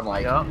ordered it. And I'm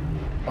like, oh,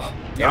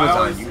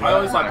 Amazon. I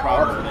always have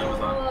problems with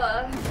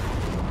Amazon.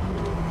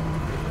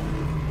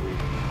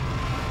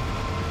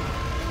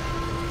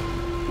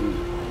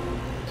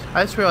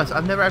 I just realized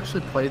I've never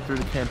actually played through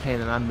the campaign,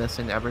 and I'm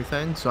missing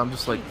everything. So I'm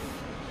just like,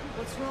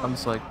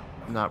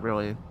 not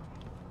really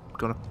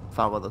gonna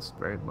follow this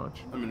very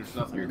much. I mean, there's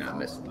nothing. You're not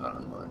missing out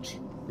on much.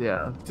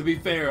 Yeah. To be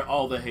fair,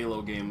 all the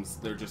Halo games,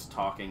 they're just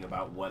talking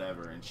about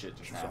whatever and shit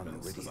just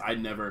happens. Because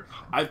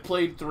I've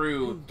played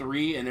through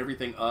 3 and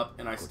everything up,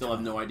 and I still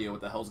have no idea what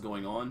the hell's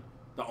going on.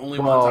 The only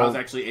ones I was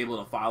actually able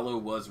to follow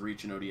was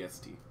Reach and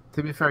ODST.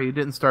 To be fair, you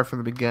didn't start from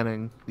the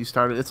beginning. You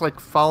started. It's like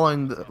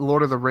following the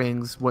Lord of the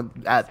Rings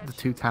at the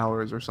 2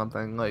 towers or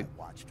something. Like,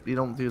 you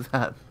don't do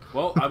that.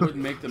 Well, I wouldn't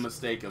make the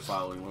mistake of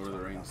following Lord of the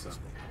Rings. So.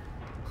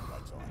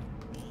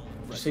 Did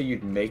you say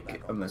you'd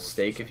make a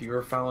mistake if you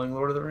were following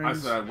Lord of the Rings?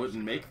 I said I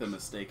wouldn't make the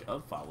mistake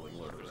of following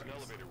Lord of the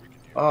Rings.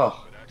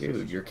 Oh,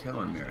 dude, you're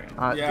killing me right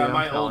now. Yeah, dude,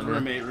 my old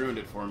roommate ruined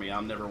it for me.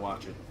 I'll never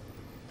watch it.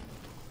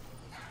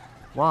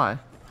 Why?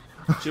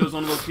 She was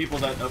one of those people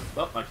that...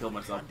 Oh, I killed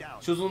myself.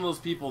 She was one of those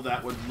people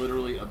that would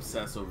literally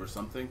obsess over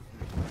something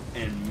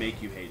and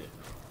make you hate it.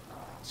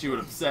 She would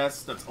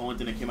obsess. That's the only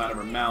thing that came out of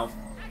her mouth.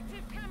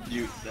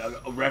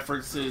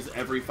 References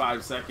every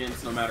 5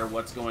 seconds, no matter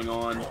what's going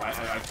on.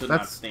 I could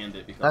not stand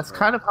it. Because that's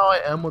kind of how I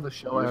am with a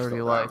show I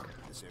already like.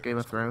 Game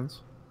of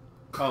Thrones.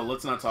 Oh,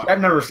 let's not talk. I've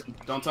never seen.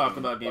 Don't talk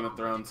about Game of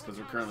Thrones because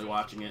we're currently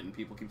watching it and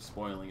people keep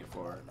spoiling it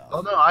for her.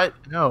 Oh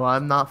no,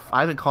 I'm not. I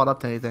haven't caught up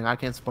to anything. I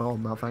can't spoil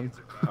nothing.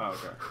 Oh,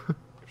 okay.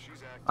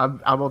 I'm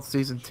on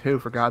season 2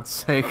 for God's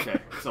sake. Okay,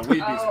 so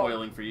we'd be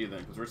spoiling for you then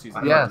because we're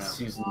season 4 Yes. now.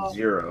 Season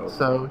 0.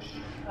 So,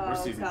 we're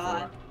season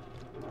 4.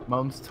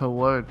 Mom's to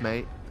word,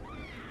 mate.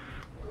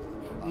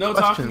 No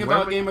Question, talking where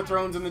about we- Game of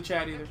Thrones in the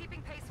chat either.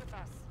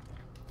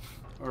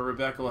 Or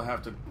Rebecca will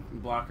have to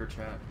block her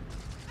chat.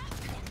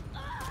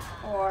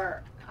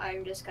 Or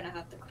I'm just gonna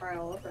have to cry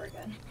all over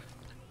again.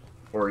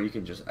 Or you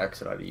can just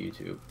exit out of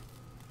YouTube.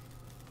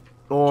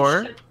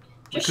 Or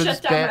Just we could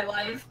shut down my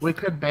life. We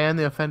could ban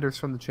the offenders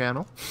from the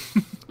channel.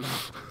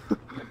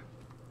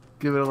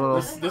 Give it a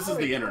little. This is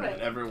the internet.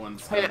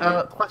 Everyone's. Hey,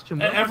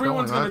 question. And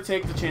everyone's going gonna on?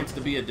 take the chance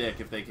to be a dick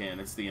if they can.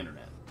 It's the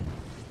internet.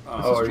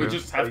 Oh, we you're-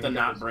 just have oh, to you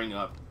not guys- bring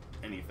up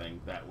anything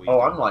that we.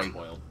 Oh, I'm like-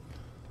 spoiled.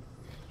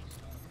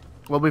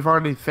 Well, we've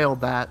already failed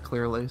that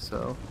clearly,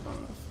 so.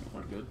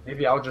 We're good.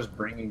 Maybe I'll just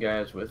bring you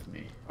guys with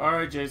me. All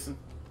right, Jason.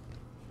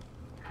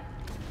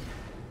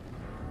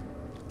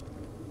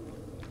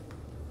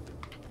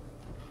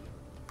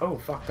 Oh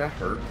fuck, that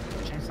hurt.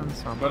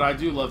 But I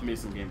do love me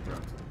some Game of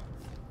Thrones.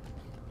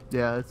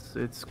 Yeah,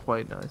 it's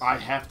quite nice. I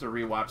have to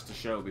rewatch the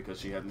show because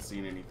she hadn't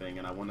seen anything,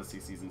 and I want to see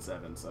season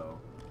 7. So.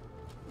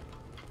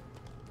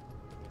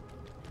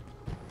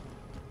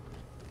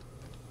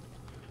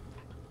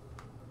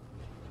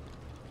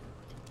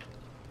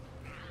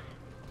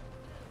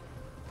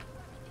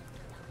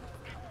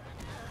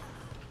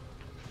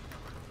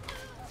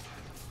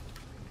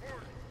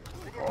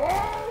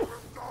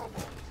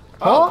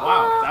 Oh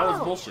wow, that was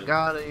bullshit.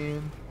 Got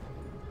him.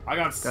 I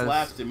got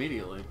slapped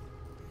immediately.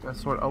 That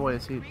sword. Oh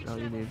wait, see. Oh,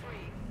 you need.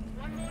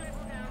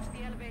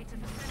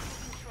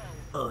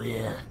 Oh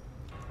yeah.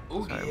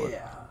 Oh Sorry,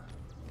 yeah.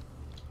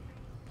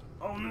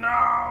 Oh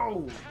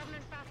no!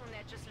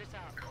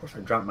 Of course, I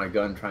dropped my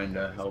gun trying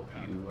to help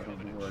you. I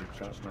don't know where I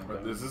dropped my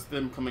gun. Is this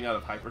them coming out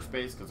of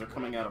hyperspace? Because they're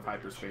coming out of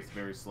hyperspace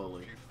very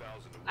slowly.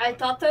 I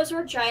thought those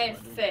were giant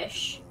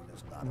fish.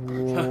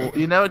 Whoa.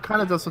 You know, it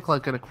kind of does look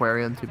like an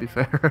aquarium, to be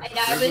fair.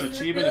 I There's an was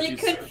achievement really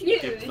if you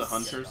confused. skip the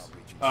hunters.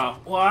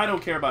 Well, I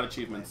don't care about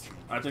achievements.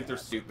 I think they're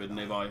stupid, and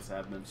they've always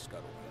have been.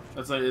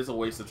 That's like, it's a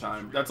waste of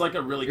time. That's like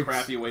a really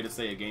crappy way to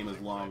say a game is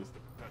long.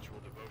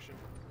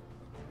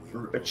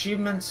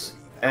 Achievements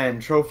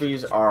and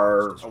trophies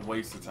are a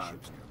waste of time.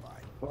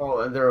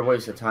 Well, they're a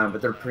waste of time,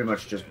 but they're pretty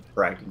much just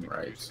bragging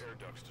rights.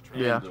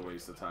 Yeah, a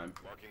waste of time.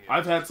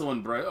 I've had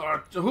someone brag.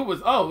 Who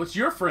was? Oh, it's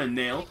your friend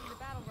Nail.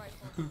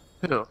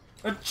 Who?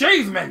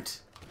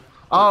 Achievement.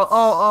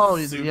 Oh,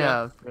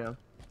 Suga.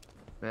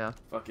 yeah.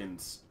 Fucking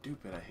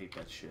stupid. I hate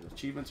that shit.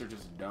 Achievements are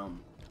just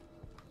dumb.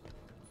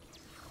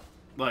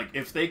 Like,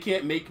 if they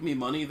can't make me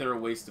money, they're a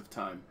waste of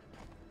time.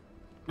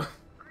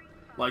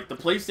 Like, the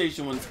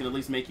PlayStation ones can at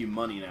least make you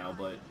money now,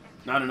 but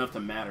not enough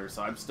to matter,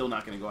 so I'm still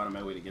not going to go out of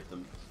my way to get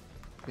them.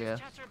 Yeah.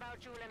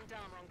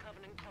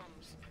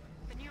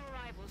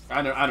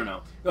 I don't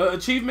know.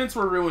 Achievements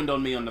were ruined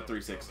on me on the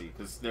 360,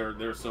 because there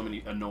are so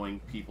many annoying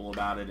people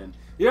about it, and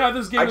yeah,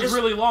 this game is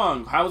really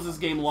long. How is this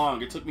game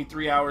long? It took me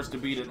 3 hours to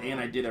beat it, and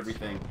I did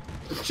everything.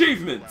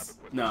 Achievements!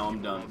 No,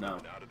 I'm done. No.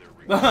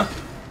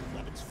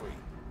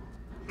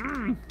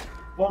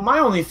 Well, my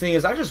only thing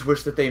is I just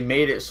wish that they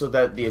made it so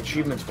that the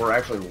achievements were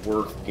actually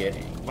worth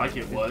getting. Like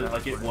it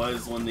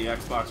was when the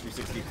Xbox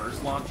 360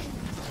 first launched.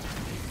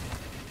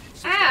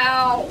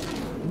 Ow!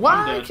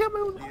 Why? Kill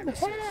me with the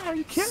hair? Are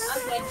you kidding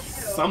me?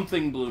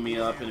 Something blew me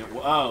up, and it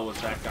was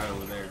that guy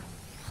over there.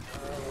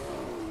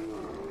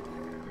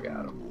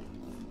 Got him.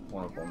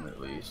 One of them at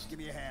least. Give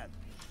me a hand.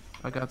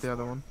 I got the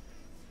other one.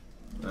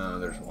 No,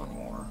 there's one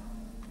more.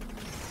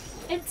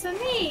 It's a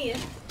me.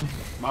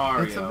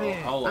 Mario, It's a me.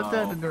 hello. A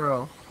dead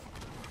girl.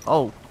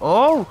 Oh.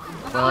 Well,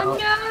 no!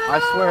 I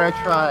swear I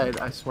tried.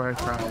 I swear I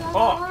tried.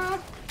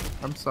 Oh!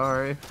 I'm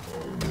sorry.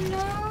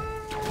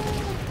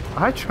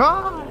 I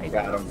tried.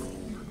 Got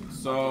him.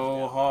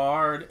 So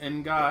hard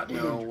and got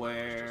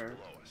nowhere.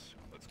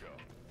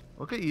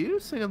 Look at you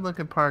singing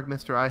Linkin Park,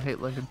 Mr. I Hate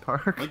Linkin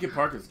Park. Linkin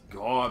Park is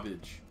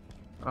garbage.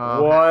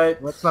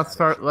 What? Let's not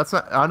start.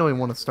 I don't even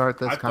want to start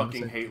this I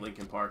conversation. fucking hate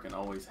Linkin Park and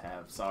always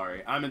have.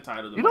 Sorry, I'm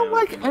entitled to. You my don't own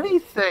like opinion.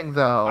 anything,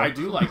 though. I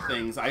do like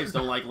things. I just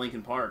don't like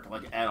Linkin Park,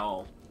 like at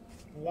all.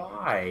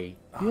 Why?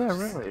 Yeah,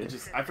 really.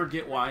 I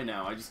forget why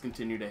now. I just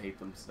continue to hate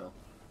them still.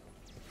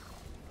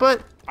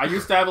 But I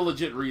used to have a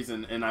legit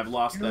reason, and I've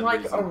lost You're that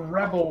like reason. a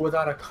rebel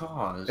without a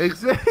cause.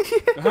 Exactly.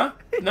 Huh?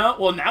 No,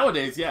 well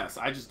nowadays, yes.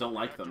 I just don't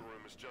like them.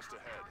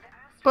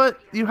 But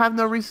you have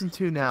no reason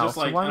to now. Just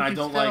like, so why and would I you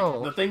don't still?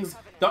 like the things.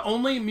 The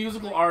only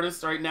musical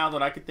artists right now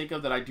that I could think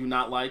of that I do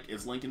not like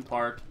is Linkin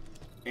Park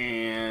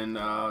and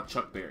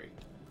Chuck Berry.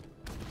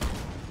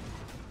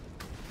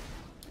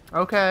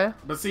 Okay.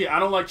 But see, I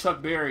don't like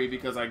Chuck Berry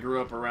because I grew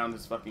up around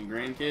his fucking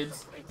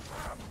grandkids,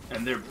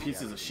 and they're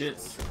pieces of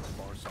shits.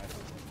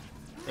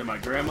 And my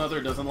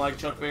grandmother doesn't like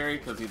Chuck Berry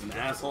because he's an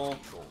asshole.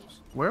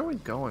 Where are we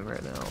going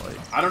right now?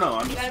 Like, I don't know.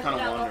 I'm You just gotta kind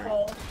go of down the wondering.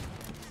 hole.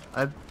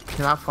 I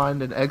cannot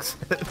find an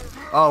exit.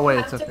 Oh wait,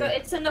 it's Have to go- okay.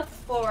 It's in the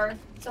floor.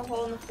 It's a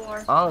hole in the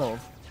floor. Oh.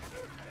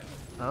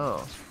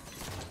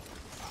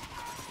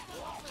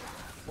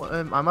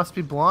 Well, I must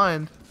be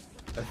blind.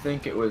 I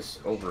think it was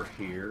over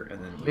here,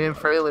 and then Me and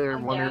Fraley are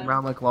I'm wandering down.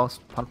 around like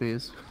lost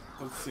puppies.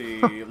 Let's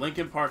see.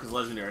 Linkin Park is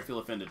legendary. I feel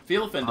offended.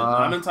 Feel offended.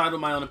 I'm entitled to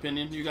my own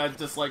opinion. You guys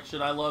dislike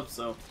shit I love,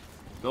 so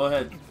go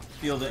ahead.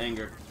 Feel the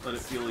anger. Let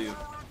it feel you.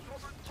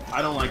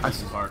 I don't like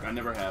Linkin Park. I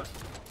never have.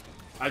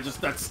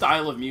 That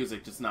style of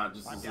music just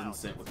doesn't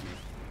sit with me.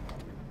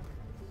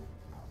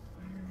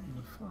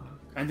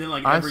 And then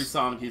like every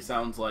song he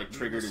sounds like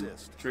triggered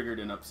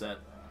and upset.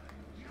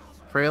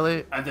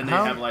 Fraley. And then they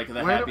have like the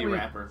where happy do we-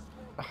 rapper.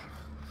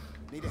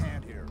 Need a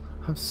hand here.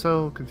 I'm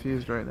so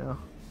confused right now.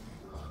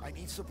 I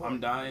need support.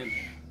 I'm dying.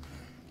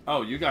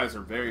 Oh, you guys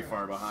are very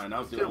far behind. I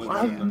was the only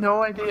I one. have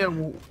no idea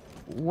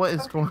what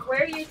is going on.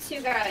 Where are you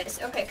two guys?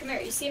 Okay, come here.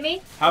 You see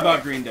me? How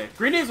about Green Day?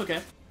 Green Day's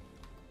okay.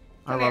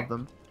 I love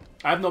them.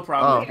 I have no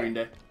problem Oh. with Green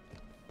Day.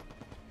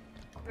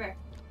 Come here.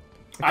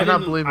 I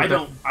cannot believe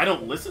it. I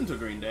don't listen to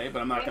Green Day,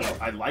 but I'm not gonna.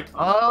 I like them.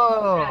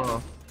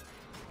 Oh.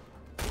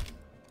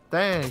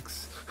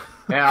 Thanks.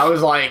 Yeah, I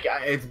was like,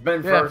 it's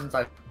been forever Yeah. since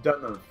I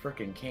done the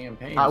freaking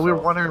campaign. We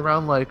were wandering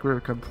around like we were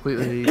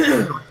completely.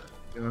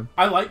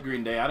 I like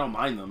Green Day. I don't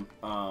mind them.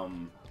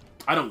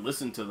 I don't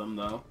listen to them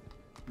though.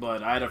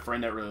 But I had a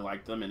friend that really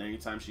liked them, and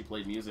anytime she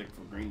played music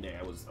from Green Day,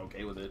 I was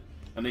okay with it.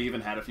 And they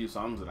even had a few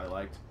songs that I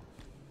liked.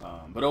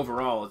 But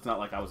overall, it's not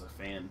like I was a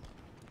fan.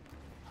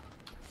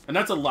 And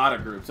that's a lot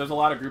of groups. There's a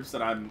lot of groups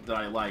that I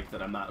like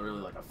that I'm not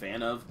really like a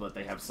fan of, but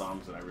they have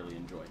songs that I really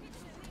enjoy.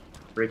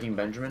 Breaking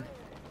Benjamin?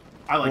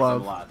 I like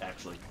them a lot,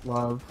 actually.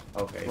 Love.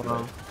 Okay.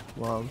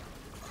 Love.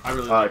 I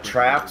really like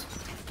Trapped?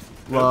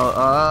 Well,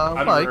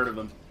 I've never heard of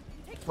them.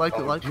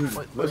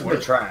 Listen to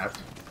Trapped.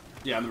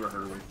 Yeah, I've never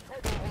heard of them.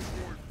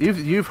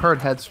 You've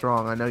heard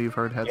Headstrong. I know you've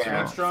heard Headstrong.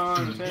 Yeah.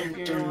 Headstrong, take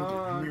it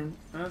on.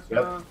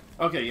 Headstrong.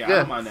 Okay, yeah, I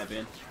don't mind that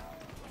band.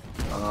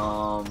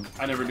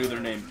 I never knew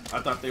their name. I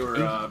thought they were.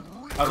 I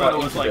thought it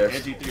was like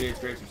Edgy 3 Days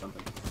Grace or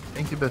something.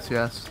 Incubus,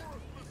 yes.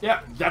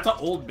 Yeah, that's an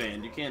old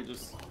band. You can't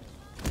just.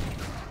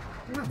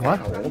 What?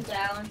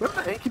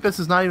 Incubus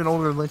is not even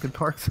older than Linkin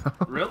Park, though.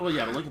 Really? Well,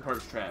 yeah, but Linkin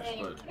Park's trash,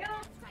 but.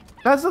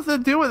 That has nothing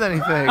to do with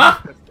anything.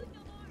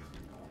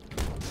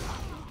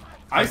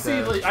 I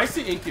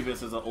see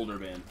Incubus as an older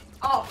band.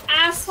 Oh,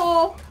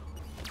 asshole!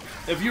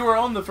 If you were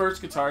on the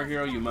first Guitar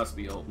Hero, you must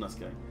be old. No, just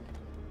kidding.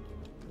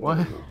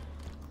 What?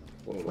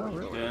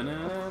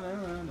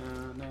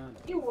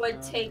 You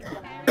would take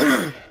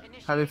that.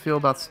 How do you feel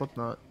about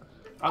Slipknot?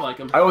 I like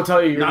him. I will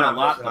tell you, you're not a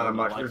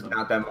lot. There's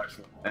not that much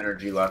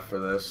energy left for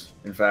this.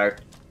 In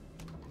fact,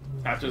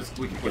 after this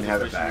week of mission,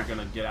 you're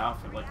gonna get out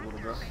for like a little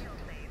girl.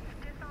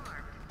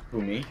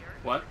 Who, me?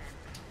 What?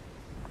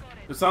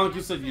 It sounded like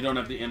you said you don't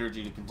have the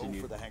energy to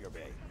continue.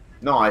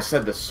 No, I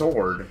said the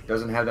sword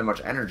doesn't have that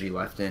much energy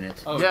left in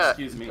it. Oh, yeah,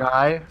 excuse me.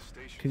 Guy,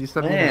 can you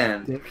stop me?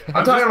 Man,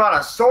 I'm talking about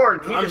a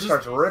sword. He just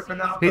starts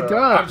ripping out. He does.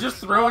 I'm just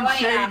throwing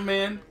shade,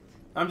 man.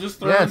 I'm just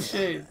throwing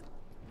shade.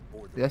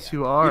 Yes,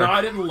 you are. You know,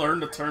 I didn't learn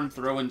the term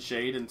throwing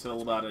shade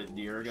until about a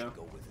year ago.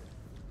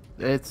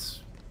 And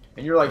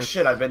you're like,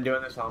 shit, I've been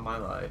doing this all my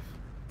life.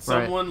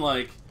 Someone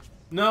like,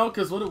 no,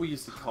 because what did we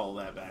used to call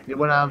that back then? You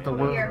went out of the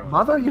womb.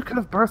 Mother, you could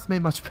have birthed me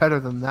much better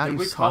than that. Did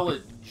we call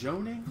it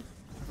joning?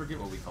 I forget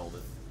what we called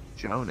it.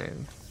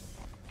 Joning.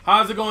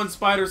 How's it going,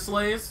 Spider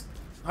Slays?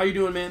 How you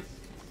doing, man?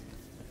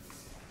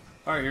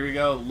 Alright, here we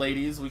go,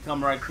 ladies. We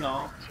come right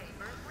y'all.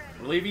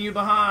 We're leaving you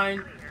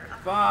behind.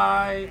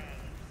 Bye.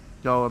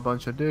 Y'all a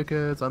bunch of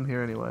dickheads. I'm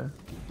here anyway.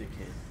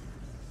 Dickhead.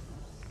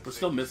 We're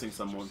still missing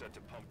someone.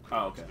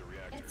 Oh, okay.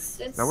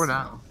 No, we're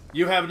not.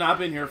 You have not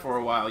been here for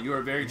a while. You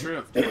are very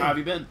true. How have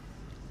you been?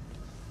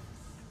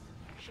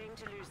 Shame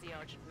to lose the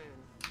Argent Moon,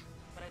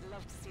 but I'd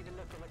love to see the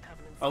look of the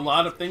Covenant. A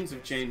lot of things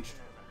have changed.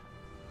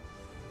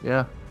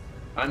 Yeah.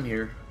 I'm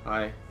here.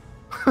 Hi.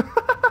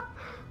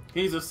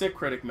 He's a sick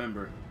Critic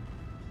member.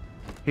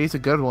 He's a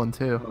good one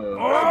too.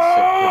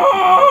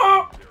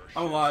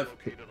 I'm alive.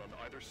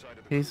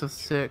 He's a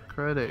sick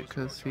critic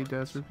because he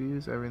does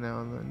reviews every now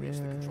and then.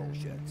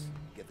 Yeah.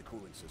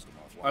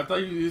 I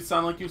thought you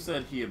sound like you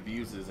said he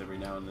abuses every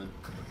now and then.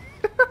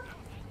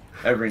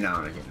 Every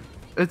now and again.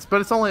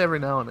 But it's only every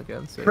now and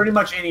again. So. Pretty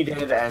much any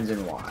day that ends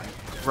in Y.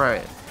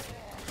 Right.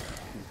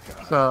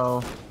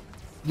 So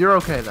you're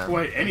okay then.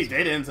 Wait, any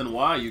day that ends in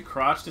Y? You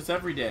crotched. It's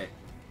every day.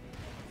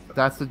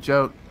 That's the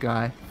joke,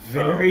 guy.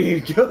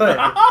 Very good.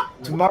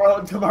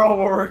 Tomorrow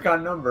we'll work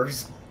on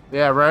numbers.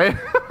 Yeah, right?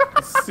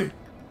 See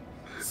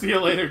you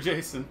later,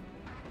 Jason.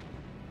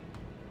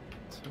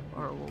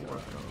 Tomorrow we'll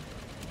work on.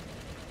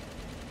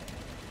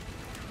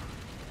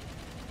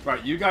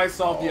 Right, you guys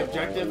solve the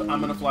objective.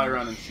 I'm gonna fly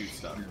around and shoot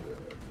stuff.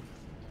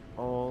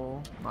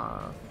 Oh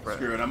my friend.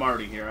 Screw it, I'm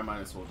already here. I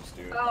might as well just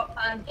do it. Oh,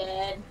 I'm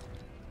dead.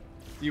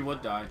 You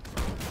would die.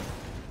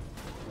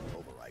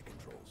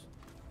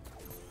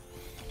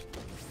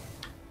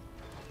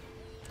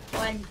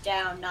 One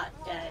down, not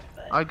dead,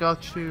 but... I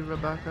got you,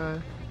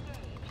 Rebecca.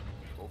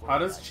 How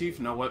does Chief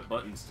know what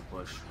buttons to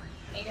push?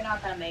 You're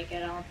not gonna make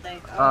it, I don't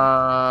think.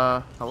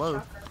 Oh.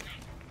 Hello.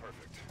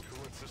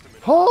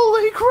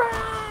 Holy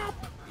crap!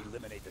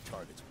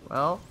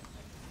 Well,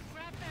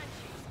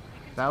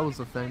 that was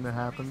the thing that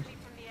happened.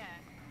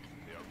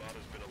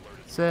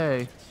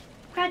 Say.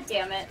 God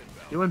damn it.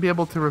 You wouldn't be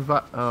able to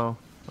revive. Oh,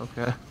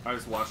 okay. I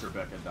just watched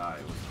Rebecca die.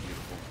 It was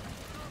beautiful.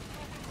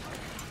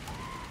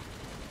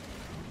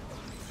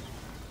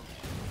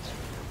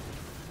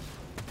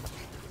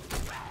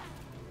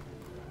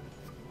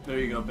 There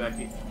you go,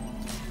 Becky.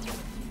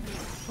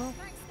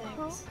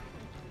 Thanks.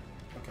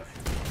 Okay.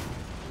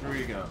 Here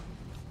you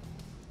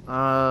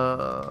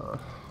go.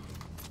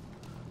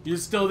 You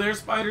still there,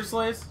 Spider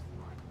Slays?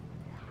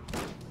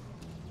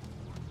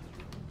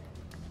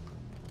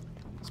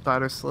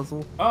 Spider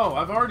Slizzle. Oh,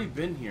 I've already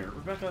been here.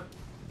 Rebecca.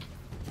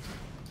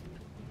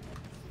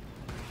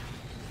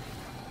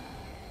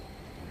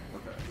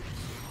 Okay.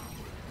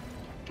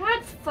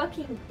 God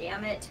fucking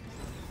damn it.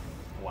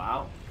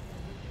 Wow.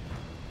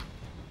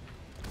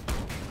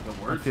 The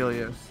word I feel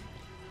you.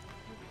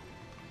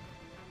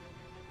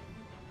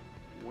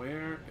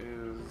 Where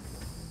is...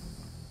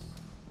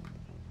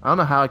 I don't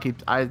know how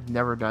I've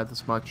never died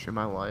this much in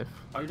my life.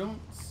 I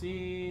don't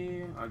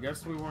see... I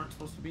guess we weren't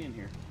supposed to be in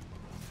here.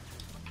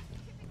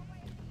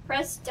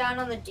 Press down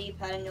on the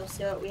D-pad and you'll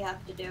see what we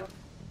have to do.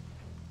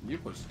 You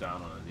push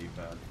down on a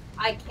D-pad.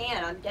 I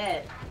can't, I'm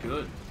dead.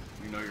 Good.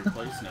 You know your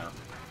place now.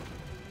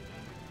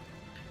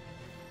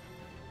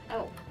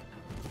 Oh.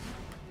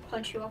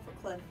 Punch you off a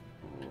cliff.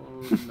 Oh,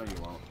 no,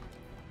 you won't.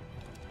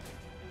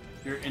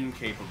 You're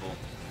incapable.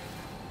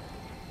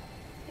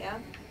 Yeah?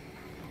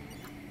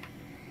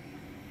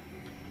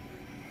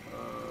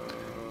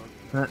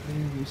 Let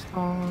me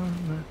respawn.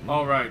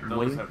 Alright,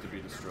 those have to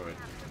be destroyed.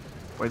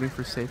 Waiting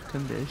for safe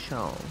condition.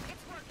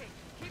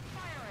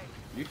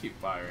 You keep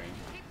firing.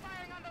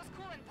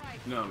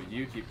 No,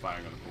 you keep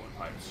firing on the coolant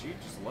pipes. She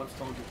just loves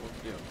telling people what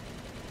to do.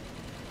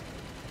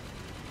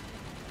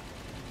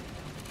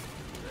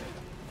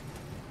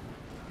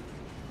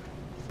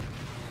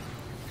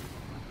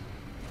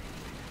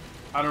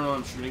 I don't know what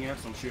I'm shooting at,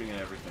 so I'm shooting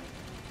at everything.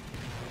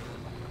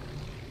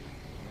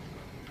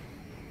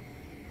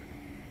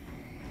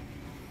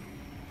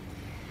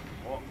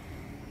 Oh.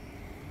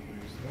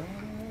 Where's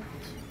that?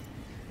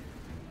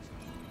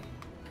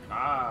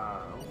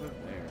 Ah, over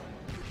there.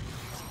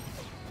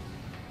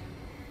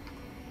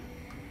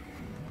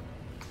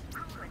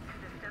 Coolant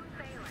system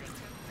failing.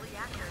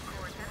 Reactor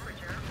core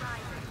temperature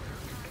rising.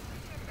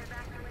 Immediate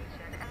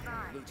evacuation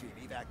advised. Blue team,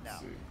 evac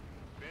now.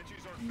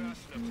 Banshees aren't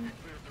fast enough to be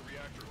clear of the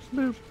reactor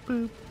Boop, explosion.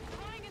 boop.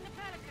 Calling in the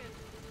Pelican.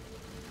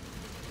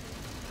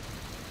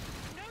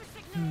 No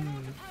signal at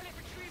all to pilot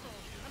retrieval.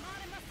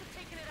 Amada must have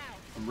taken it out.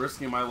 I'm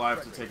risking my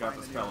life to take out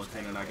this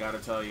Pelican, and I gotta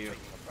tell you,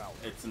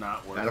 it's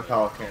not worth it. Not a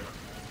Pelican.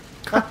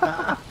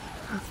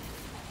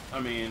 I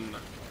mean,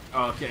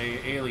 okay,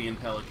 alien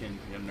Pelican,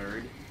 you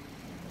nerd.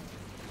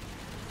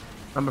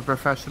 I'm a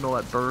professional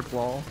at bird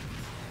wall.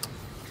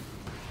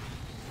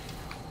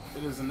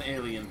 It is an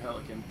alien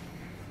Pelican.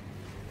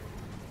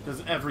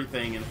 Because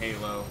everything in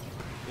Halo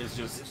is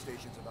just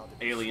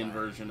alien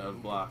version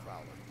of blah.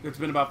 It's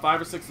been about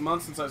 5 or 6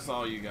 months since I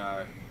saw you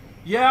guys.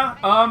 Yeah,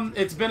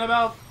 it's been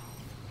about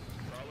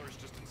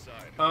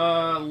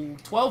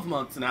 12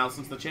 months now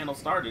since the channel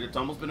started. It's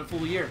almost been a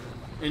full year.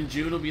 In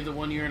June will be the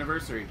 1 year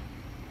anniversary.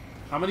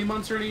 How many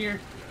months are in a year?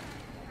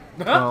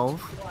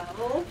 12.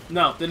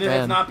 No, then it 10.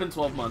 has not been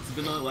 12 months. It's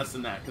been a little less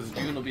than that, because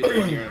June will be the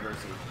 1 year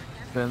anniversary.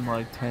 Been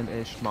like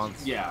 10-ish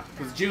months. Yeah,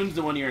 because June's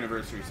the 1 year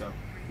anniversary, so.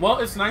 Well,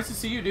 it's nice to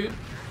see you, dude.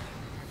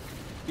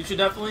 You should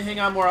definitely hang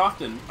out more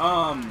often.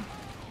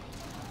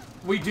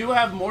 We do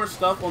have more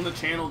stuff on the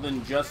channel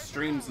than just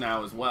streams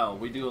now as well.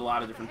 We do a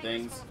lot of different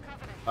things.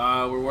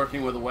 We're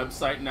working with a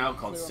website now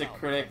called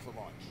Critic.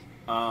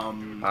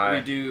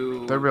 We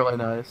do... They're really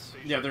nice.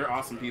 Yeah, they're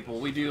awesome people.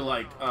 We do,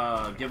 like,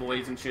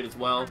 giveaways and shit as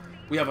well.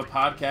 We have a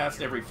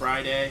podcast every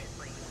Friday,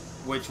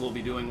 which we'll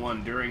be doing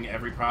one during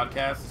every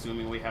podcast,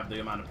 assuming we have the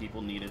amount of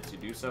people needed to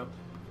do so.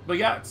 But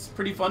yeah, it's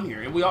pretty fun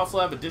here. And we also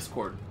have a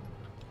Discord.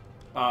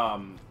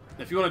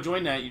 If you want to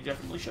join that, you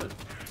definitely should.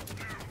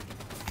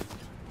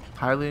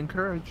 Highly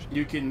encouraged.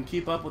 You can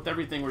keep up with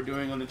everything we're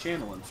doing on the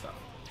channel and stuff.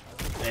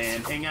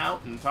 And hang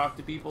out and talk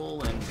to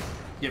people and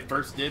get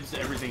first dibs to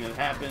everything that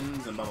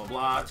happens and blah blah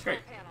blah. It's great.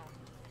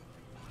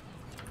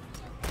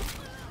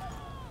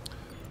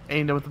 And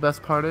you know what the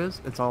best part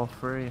is? It's all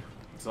free.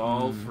 It's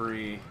all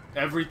free.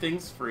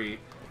 Everything's free.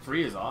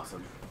 Free is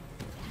awesome.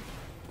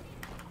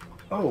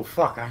 Oh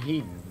fuck!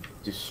 He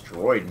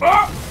destroyed me.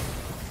 Ah!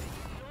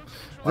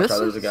 This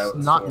is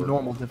not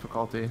normal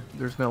difficulty.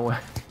 There's no way.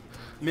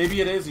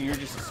 Maybe it is, and you're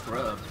just a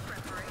scrub.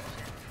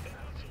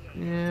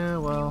 Yeah,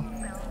 well.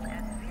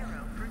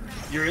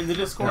 You're in the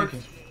Discord?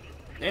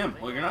 Damn,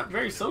 well, you're not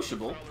very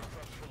sociable.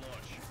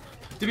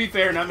 To be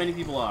fair, not many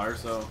people are,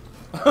 so.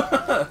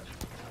 Well,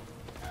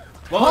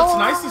 it's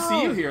nice to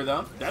see you here,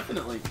 though.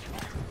 Definitely.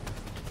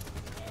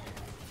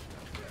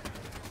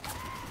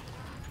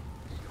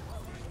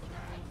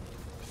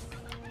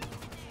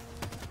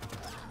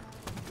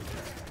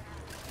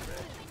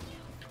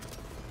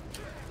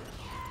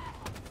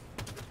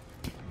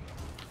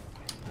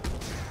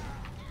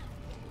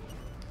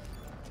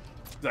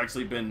 It's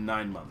actually been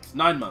 9 months.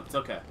 9 months,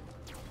 okay.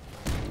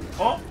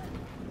 Oh!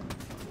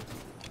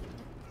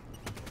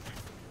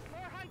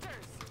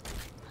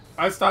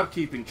 I stopped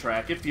keeping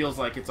track. It feels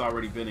like it's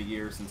already been a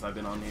year since I've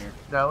been on here.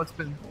 No, it's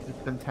been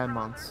 10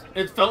 months.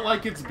 It felt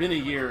like it's been a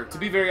year. To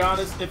be very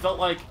honest, it felt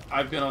like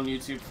I've been on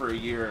YouTube for a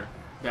year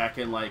back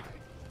in, like,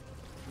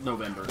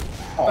 November.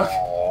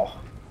 Aww.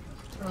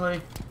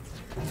 Really?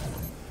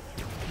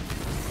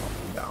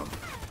 Down.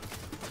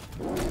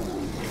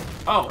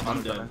 Oh,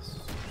 I'm dead.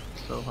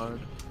 So hard.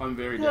 I'm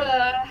very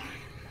dead.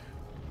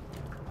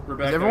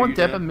 Rebecca, is everyone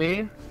dead? dipping me?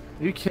 Are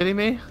you kidding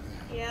me?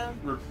 Yeah.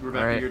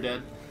 Rebecca, you're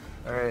dead.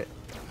 Alright.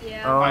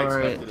 Yeah. I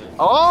expected it.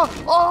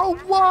 Oh,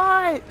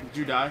 what? Did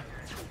you die?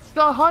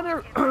 The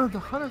hunter, the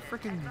hunter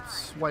freaking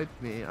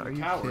swiped me. Are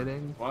you Coward.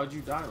 kidding? Why'd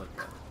you die like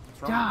that?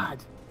 What's wrong God.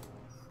 with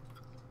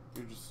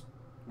you? You're just.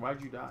 Why'd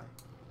you die?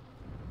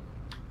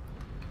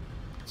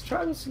 Let's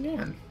try this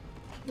again.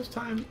 This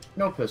time,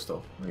 no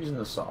pistol. We're using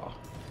the saw.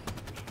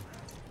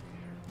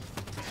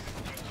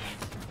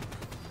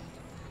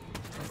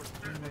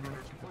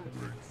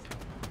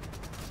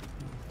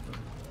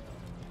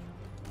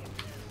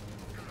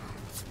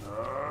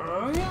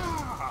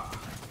 Yeah.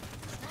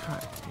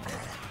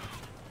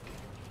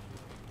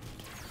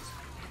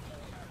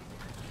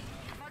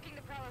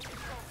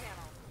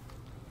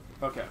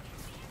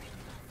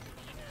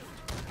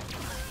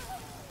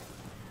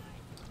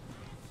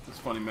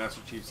 funny.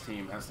 Master Chief's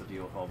team has to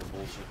deal with all the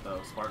bullshit,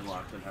 though. Spartan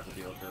Lock didn't have to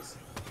deal with this.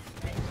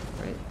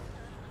 Right.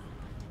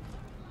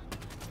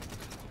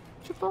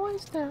 Put your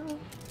boys down.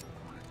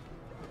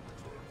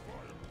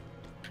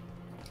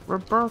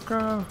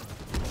 Rebecca.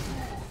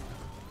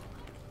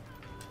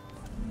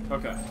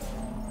 Okay.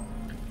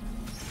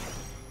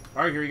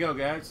 Alright, here we go,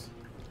 guys.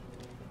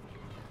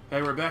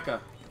 Hey,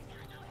 Rebecca.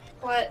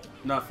 What?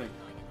 Nothing.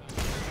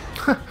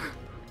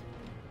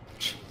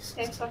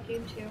 Hey, fuck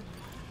you too.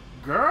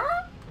 Girl?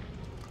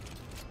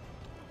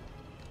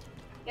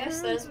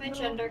 Yes, that is my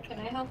gender. Can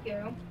I help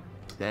you?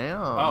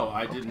 Damn. Oh,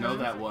 I didn't know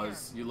that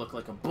was. You look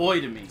like a boy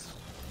to me.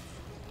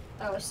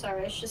 Oh,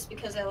 sorry. It's just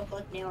because I look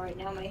like Nail right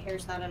now. My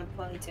hair's not in a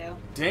ponytail.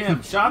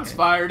 Damn, shots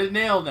fired at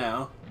Nail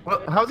now.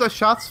 Well, how's that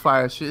shots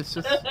fired? It's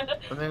just,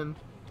 I mean,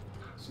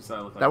 She said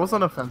I look like that was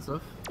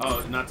unoffensive.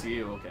 Oh, not to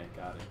you. Okay,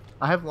 got it.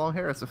 I have long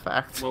hair, it's a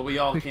fact. Well, we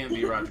all can't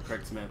be Roger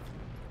Craig Smith.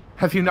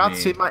 Have you not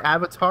seen my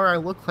avatar? I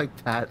look like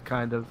that,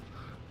 kind of,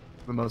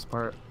 for the most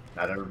part.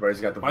 Not everybody's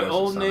got the My voice of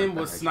old Sonic name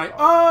the was Hedgehog. Snipe.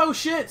 Oh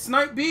shit,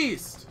 Snipe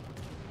Beast.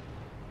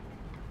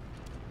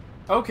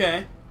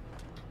 Okay.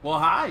 Well,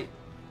 hi.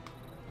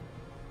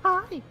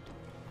 Hi.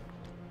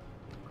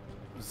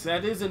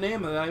 That is a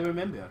name that I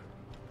remember.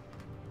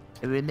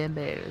 I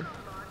remember.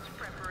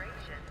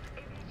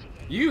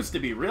 You used to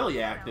be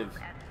really active.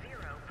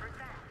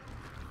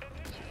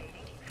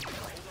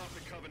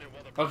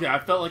 Okay, I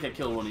felt like I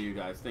killed one of you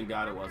guys. Thank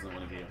God it wasn't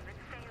one of you.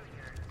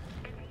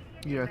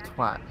 You're a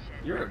twat.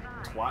 You're a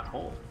twat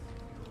hole.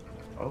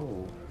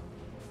 Oh.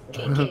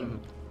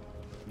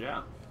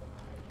 Yeah.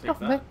 Take Don't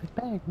that. make me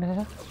beg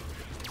now.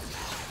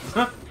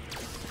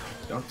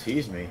 Don't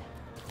tease me.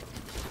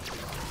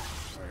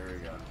 There we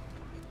go.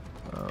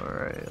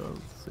 Alright,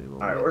 let's see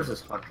what Alright, where's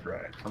this hunter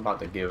at? I'm about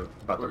to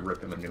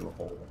rip him a new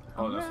hole.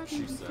 Oh, that's what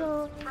she said.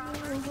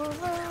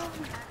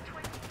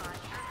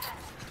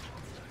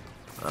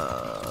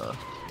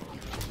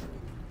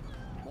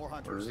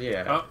 Where's he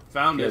at? Oh,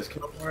 found You it. guys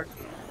kill Mark?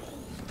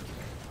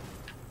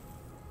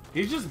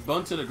 He's just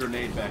bunted a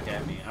grenade back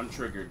at me. I'm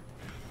triggered.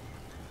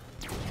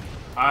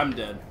 I'm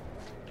dead.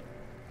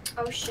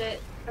 Oh shit.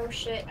 Oh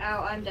shit.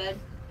 Ow, I'm dead.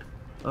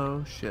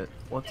 Oh shit.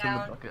 What's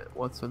Down. in the bucket?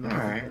 What's in the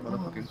Alright.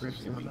 motherfucking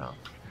grapes in the mouth?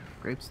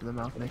 Grapes in the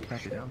mouth make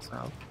happy down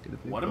south. Get a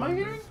big What am I one.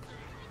 hearing?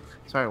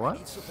 Sorry,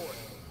 what?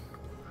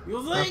 You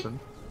late? Nothing.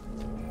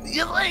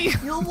 You're late.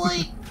 You're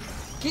late.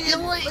 Kid,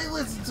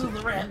 listen to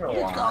the rap.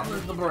 It's called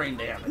the brain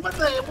damage. What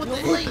the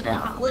You're late.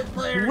 Quit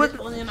playing, What?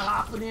 hipping in,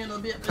 hopping in, a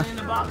bit in,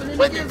 a bopping in.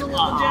 The kids are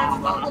what the jazz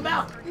is all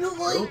about. You're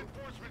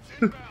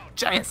late.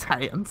 Giant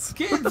hands.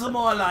 Kids are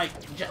more like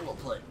Jello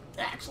pudding.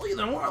 Actually,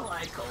 they're more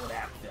like cold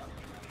apple.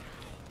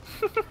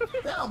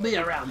 They'll be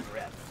around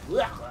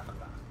forever.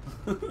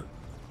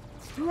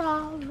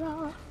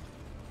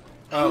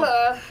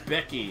 Oh,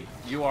 Becky,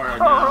 you are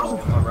now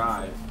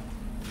arrived.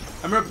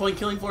 I remember playing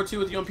Killing Floor 2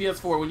 with you on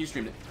PS4 when you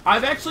streamed it.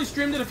 I've actually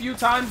streamed it a few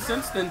times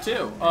since then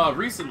too.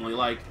 Recently,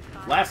 like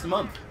last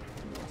month.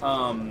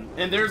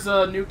 And there's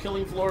a new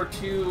Killing Floor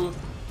 2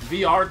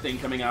 VR thing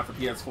coming out for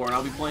PS4, and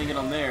I'll be playing it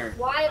on there.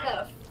 Why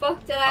the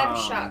fuck did I have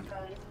a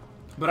shotgun?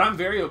 But I'm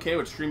very okay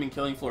with streaming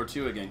Killing Floor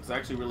 2 again, because I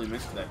actually really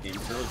missed that game.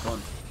 It's really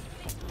fun.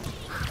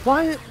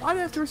 Why do I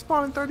have to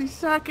respawn in 30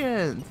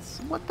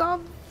 seconds? What the?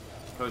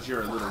 Because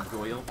you're a little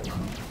goyle.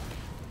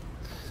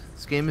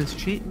 This game is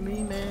cheating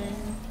me, man.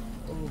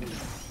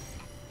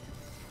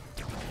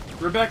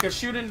 Rebecca,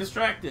 shoot and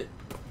distract it.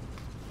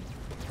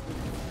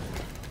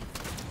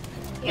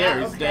 Yeah,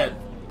 there, he's okay. dead.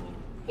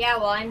 Yeah,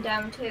 well, I'm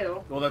down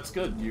too. Well, that's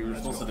good. You were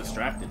supposed to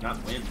distract it, not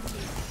win.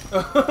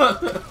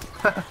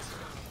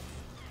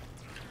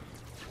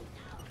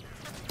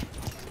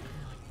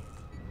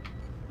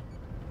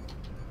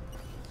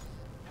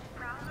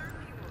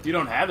 You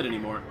don't have it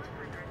anymore.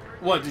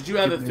 What, did you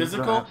have it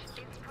physical?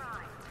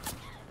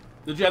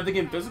 Did you have the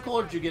game physical,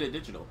 or did you get it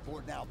digital?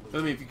 I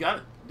mean, if you got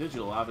it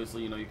digital,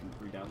 obviously, you know, you can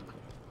re-download it.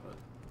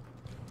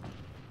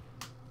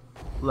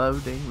 But...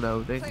 Loading,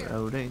 loading,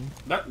 loading.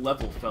 That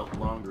level felt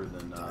longer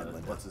than,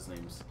 what's his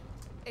name's?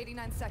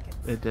 89 seconds.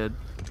 It did.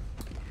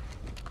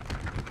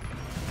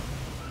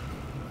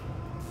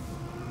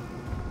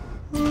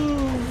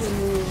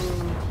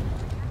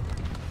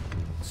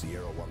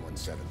 Sierra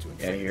 117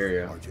 to Yeah, I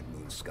hear ya. Argent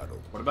Moon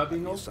scuttled. What about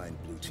being old?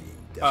 Assigned blue team.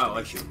 Oh,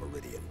 Destination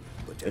Meridian.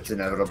 It's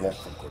inevitable.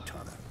 From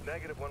Cortana.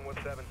 Negative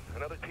 117.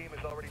 Another team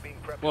is already being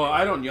prepped. Well,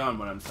 I don't yawn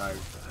when I'm tired.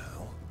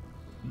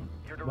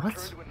 You're to What?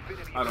 return to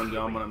Infinity I don't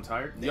yawn when I'm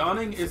tired.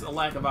 Yawning is a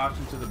lack of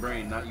oxygen to the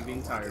brain, not you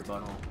being tired,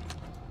 butthole.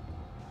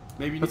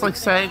 Maybe That's like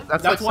saying.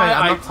 That's like why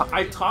saying. I'm not,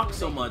 I talk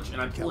so much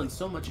and I pull in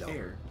so much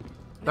air.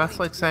 that's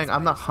like saying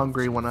I'm not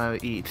hungry when I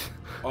eat.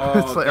 Oh,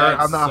 It's like, or that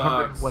I'm not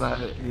sucks. hungry when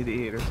I need to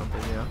eat or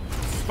something. Yeah.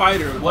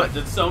 Spider, what?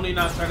 Did Sony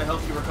not try to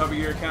help you recover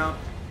your account?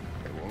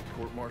 They won't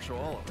court-martial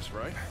all of us,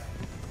 right?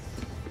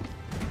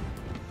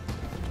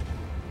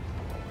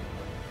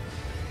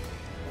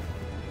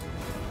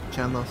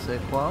 Je ne sais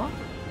quoi.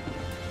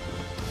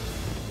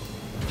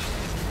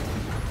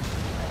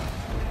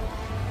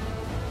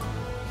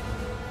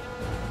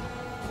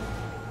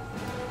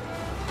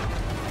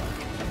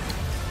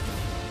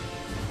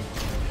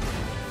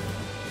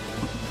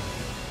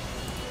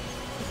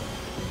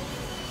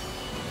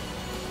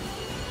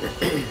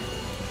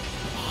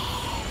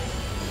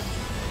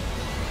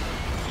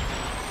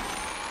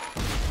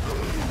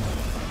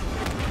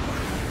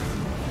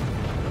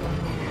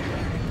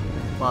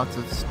 Lots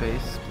of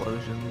space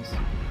explosions.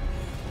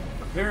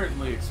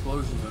 Apparently,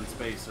 explosions in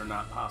space are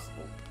not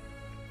possible.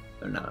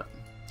 They're not.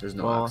 There's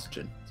no Well,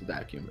 oxygen. It's a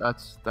vacuum.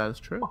 That is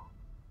true.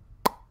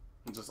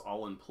 It just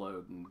all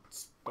implode,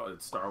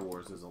 and Star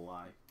Wars is a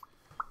lie.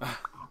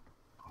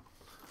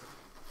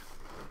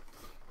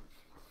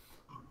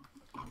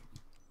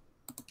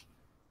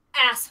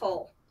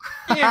 Asshole.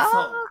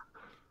 Asshole.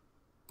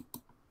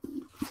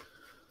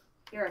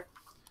 You're a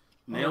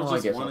Nail I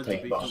just guess I'll wanted to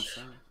take be Buck.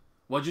 concerned.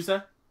 What'd you say?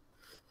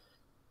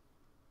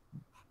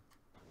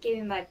 Give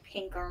me my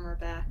pink armor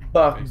back.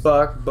 Buck,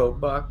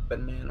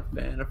 banana,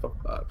 fan of a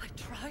buck. I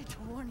tried to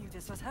warn you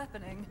this was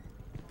happening.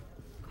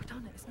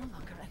 Cortana is no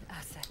longer an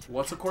asset.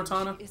 What's a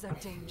Cortana? She is a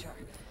danger.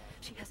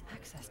 She has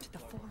access to the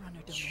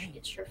Forerunner domain,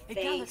 It's your a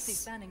face.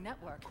 galaxy-spanning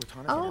network.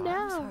 Oh, It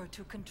allows no. her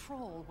to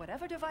control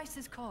whatever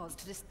devices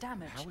caused this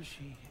damage. How is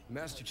she?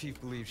 Master Chief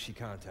believes she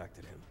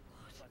contacted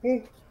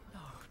him.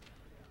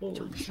 Holy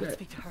Don't shit.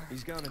 speak to her.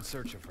 He's gone in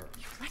search of her.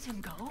 Let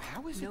him go.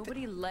 How is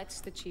Nobody lets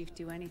the chief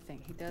do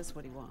anything. He does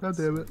what he wants. God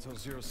damn it. Until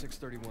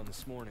 0631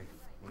 this morning,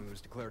 when he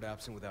was declared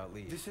absent without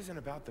leave. This isn't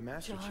about the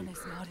Master John Chief.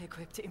 is not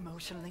equipped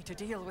emotionally to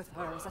deal with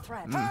her as a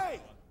threat.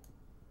 Hey!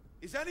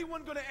 Is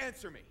anyone gonna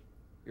answer me?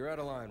 You're out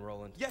of line,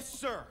 Roland. Yes,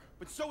 sir.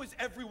 But so is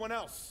everyone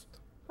else.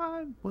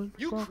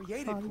 You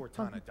created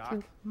Cortana,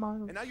 Doc.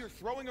 And now you're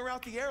throwing her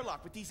out the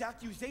airlock with these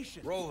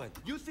accusations. Roland.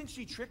 You think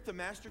she tricked the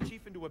Master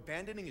Chief into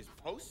abandoning his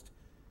post?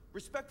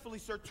 Respectfully,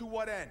 sir, to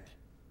what end?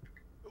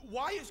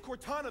 Why is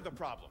Cortana the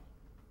problem?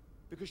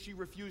 Because she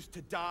refused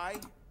to die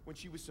when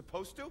she was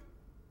supposed to?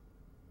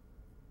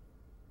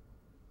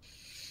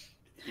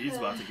 He's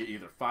about to get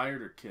either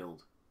fired or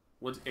killed.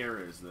 What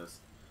era is this?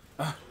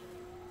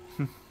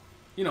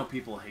 You know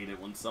people hate it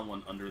when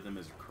someone under them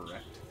is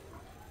correct.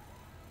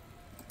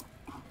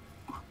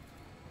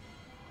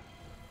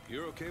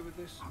 You're okay with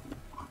this?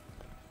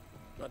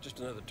 Not just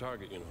another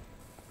target, you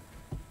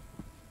know.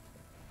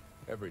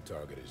 Every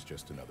target is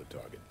just another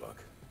target,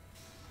 Buck.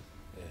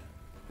 Yeah,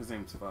 His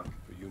name's Fuck.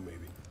 for you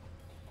maybe.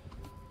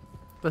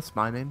 That's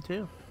my name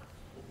too.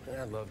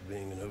 I love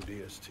being an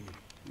ODST.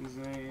 His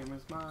name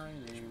is my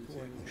name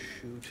Point and too.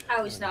 shoot.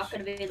 I was not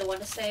going to be the one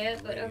to say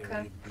it, but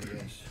okay.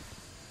 BS.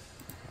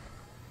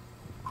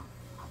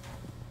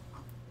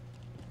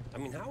 I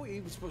mean, how are we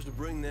even supposed to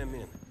bring them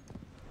in?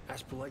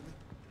 Ask politely?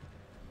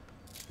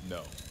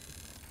 No.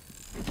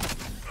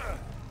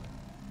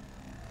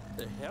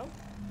 The hell?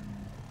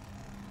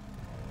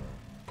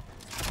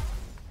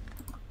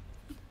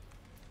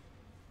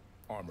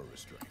 Armor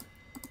restraint.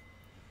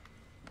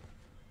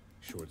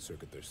 Short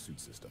circuit their suit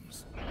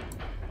systems.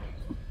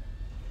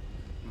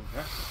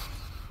 Okay.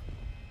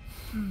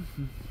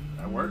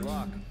 That works.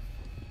 Lock.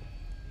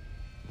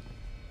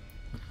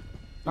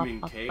 You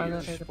mean cage?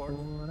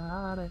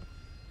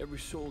 Every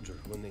soldier,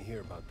 when they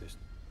hear about this,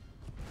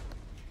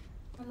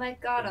 Oh my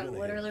god, I'm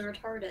literally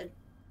retarded.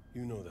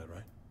 you know that,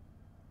 right?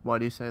 Why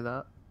do you say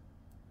that?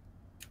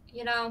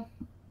 You know,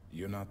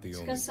 You're not the it's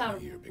only gonna one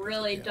sound here because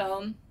really of him.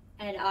 dumb,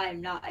 and I'm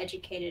not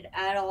educated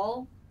at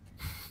all,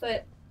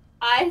 but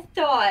I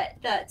thought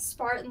that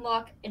Spartan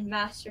Locke and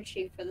Master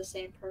Chief were the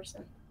same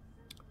person.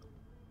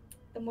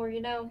 The more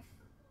you know.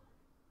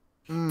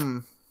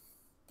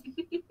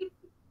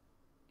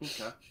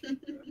 Okay.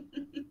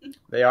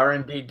 They are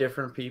indeed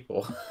different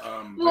people.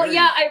 Well, very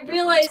yeah, I different.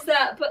 realized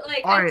that, but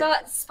like, I Alright.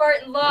 thought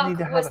Spartan Locke need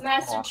to have was a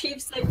Master talk.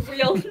 Chief's like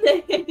real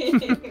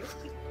name.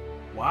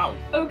 Wow.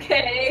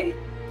 Okay.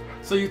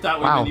 So you thought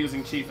we've Wow. been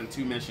using Chief in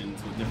 2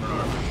 missions with different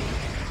armor?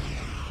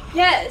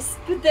 Yes,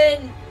 but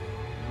then,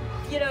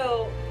 you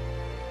know,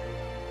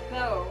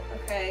 no.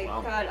 Okay.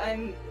 Wow. God,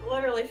 I'm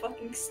literally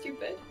fucking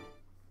stupid.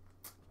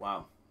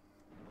 Wow.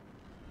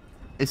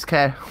 It's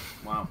K.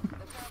 Wow.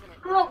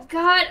 Oh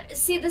God!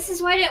 See, this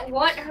is why I didn't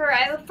want her. I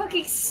have a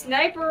fucking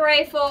sniper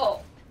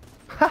rifle.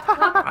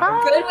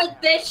 I'm good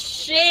with this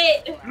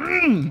shit.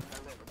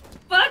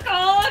 Fuck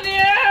all of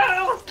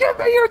you! Give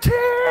me your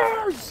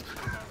tears!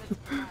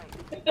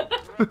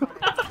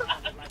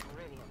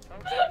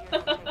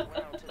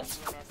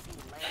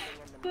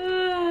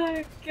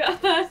 Oh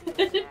God!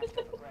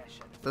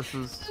 This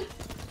is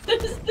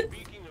This is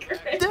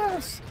great.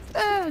 this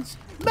is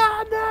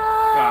madness!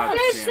 God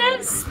This damn it.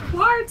 is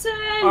Spartan.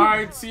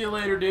 Alright, see you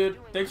later, dude.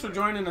 Thanks for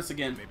joining us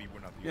again.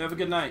 You have a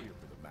good night.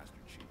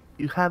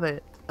 You have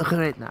a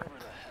great night.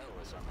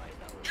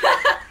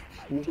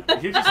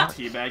 He just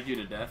teabag you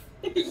to death.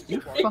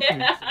 You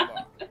fucking,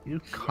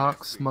 you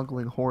cock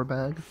smuggling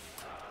whorebag.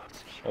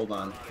 Hold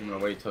on, I'm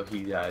gonna wait till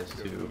he dies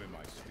too.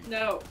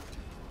 No.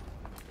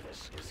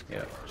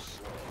 Yeah.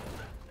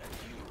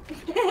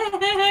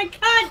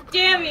 God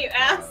damn you,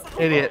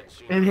 asshole! Idiot.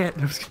 Idiot.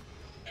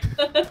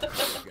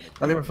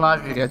 Let me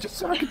revive you again, just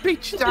so I can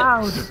beat you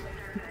down.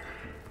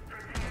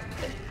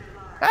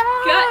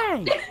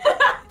 Hey!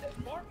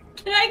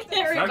 Can I get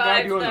Is that guy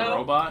revived doing the though?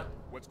 robot?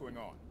 What's going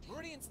on?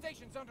 Meridian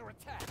Station's under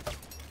attack.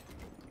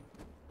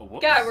 Oh,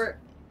 whoops. God, we're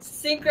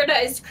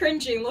synchronized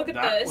cringing. Look at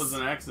That this. was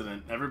an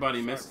accident.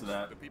 Everybody missed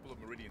that.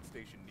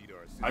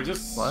 I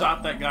just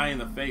shot that guy in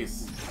the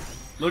face.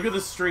 Look at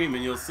the stream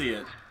and you'll see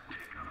it.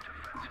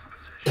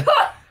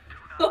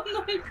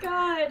 Oh my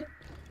god.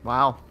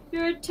 Wow.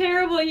 You're a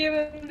terrible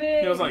human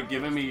being. He was like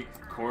giving me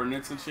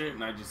coordinates and shit,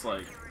 and I just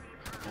like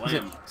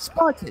blam.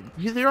 Spotted.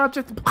 Use your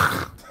object.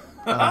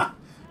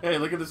 Hey,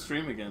 look at the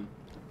stream again.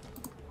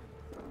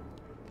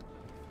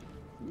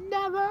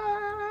 Never.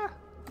 Everyone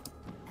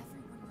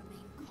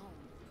remain calm.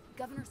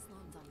 Governor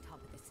Sloan's on top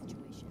of this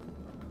situation.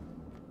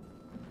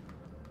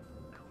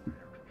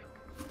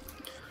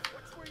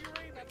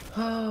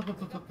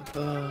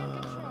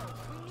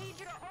 We need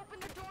you to open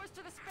the doors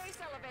to the space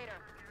elevator.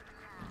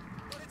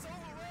 But it's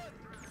overrun.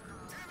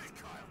 Damn it,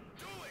 Kyle.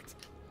 Do it.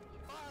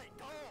 Fine,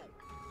 go.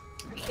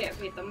 I can't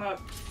beat them up.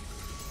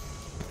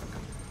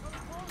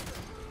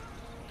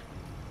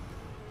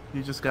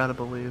 You just gotta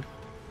believe.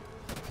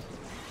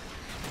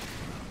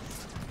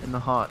 In the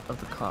heart of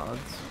the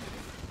cards.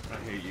 I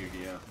hate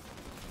Yu-Gi-Oh.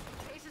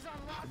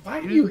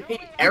 Why do you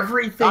hate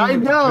everything? I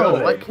know.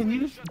 good? Like, can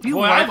you? Do you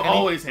Boy, like I've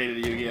always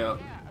hated Yu-Gi-Oh.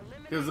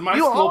 Because in my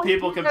You school, always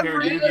people hate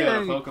compared Yu-Gi-Oh to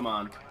everything.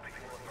 Pokemon.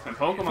 And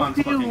What Pokemon's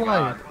do you fucking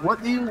like? god.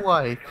 What do you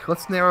like?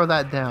 Let's narrow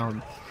that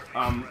down.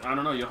 I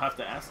don't know. You'll have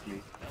to ask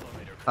me.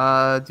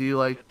 Do you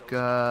like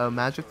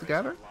Magic the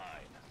Gathering?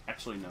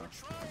 Actually, no.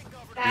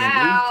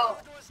 Ow.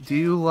 Do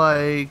you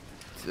like?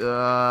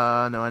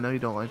 No, I know you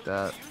don't like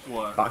that.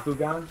 What?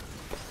 Bakugan?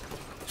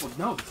 Well,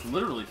 no, it's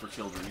literally for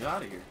children. Get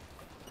out of here.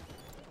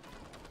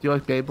 Do you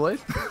like Beyblade?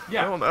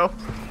 Yeah. I don't know.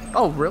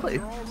 Oh, really?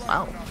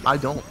 Wow. I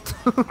don't.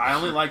 I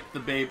only liked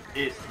the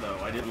It, though.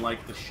 I didn't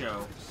like the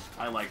show.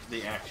 I liked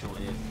the actual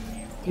It.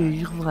 Do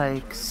you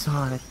like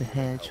Sonic the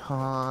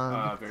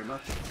Hedgehog? Very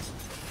much.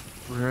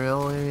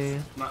 Really?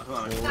 Not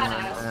Sonic.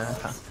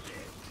 Yeah.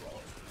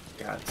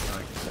 God,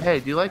 Sonic. Hey,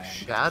 do you like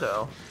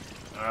Shadow?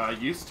 I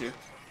used to.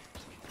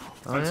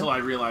 Oh, Until yeah? I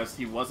realized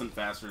he wasn't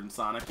faster than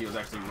Sonic. He was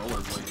actually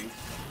rollerblading.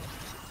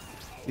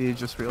 You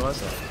just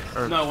realized that?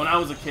 Or... No, when I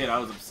was a kid, I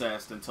was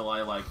obsessed until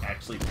I like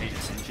actually paid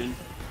attention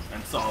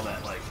and saw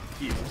that like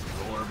he was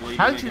rollerblading.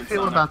 How did you against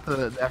feel Sonic. about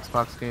the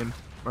Xbox game?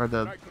 Or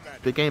the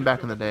game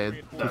back in the day,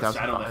 The 2005?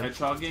 Shadow the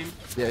Hedgehog game?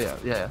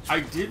 Yeah.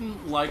 I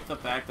didn't like the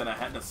fact that I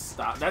had to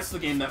stop. That's the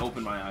game that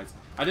opened my eyes.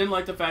 I didn't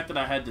like the fact that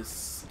I had to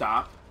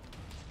stop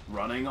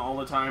running all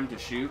the time to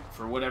shoot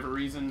for whatever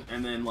reason,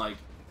 and then like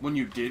when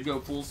you did go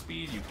full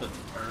speed, you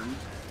couldn't turn.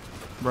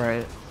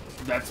 Right.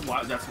 That's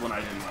what I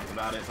didn't like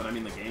about it. But I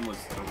mean, the game was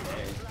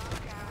okay.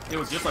 It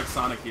was just like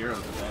Sonic Heroes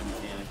with bad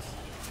mechanics.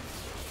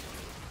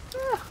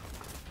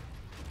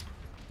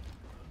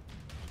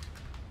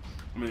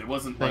 I mean, it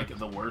wasn't like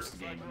the worst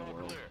game in the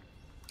world.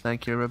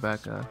 Thank you,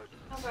 Rebecca.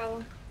 No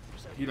problem.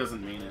 He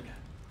doesn't mean it.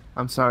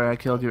 I'm sorry I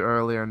killed you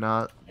earlier,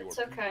 not. It's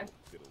okay.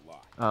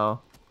 Oh.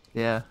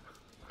 Yeah.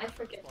 I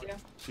forgive you.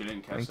 She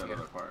didn't catch Thank that you.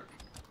 other part.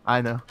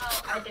 I know.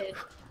 Oh, I did.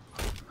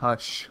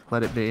 Hush.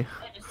 Let it be.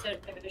 I just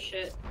didn't give it a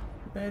shit.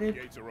 Let it.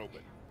 Gates are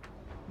open.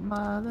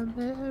 Mother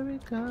Mary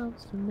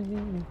comes to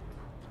me.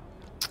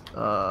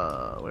 Where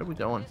are we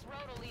going?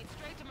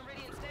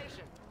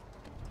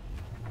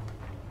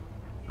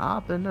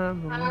 I'll be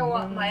number I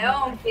want my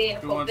own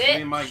vehicle, Who wants bitch. to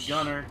be my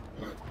gunner?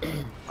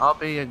 I'll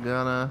be a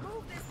gunner.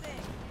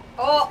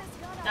 Oh,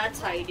 that's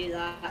how you do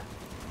that.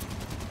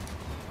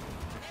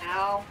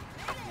 Ow.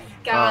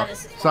 God,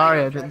 this is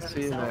sorry, why I didn't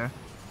see you myself. there.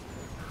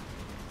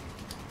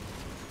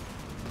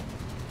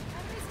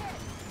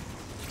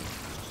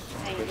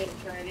 Hey, you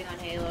didn't turn me on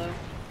Halo.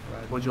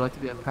 Would you like to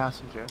be a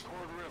passenger?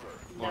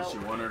 Well, Nope. she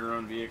wanted her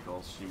own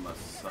vehicle. She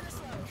must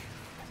suffer.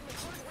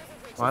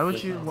 Why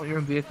would you want your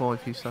own vehicle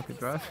if you suck at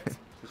driving?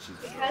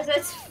 Because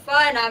it's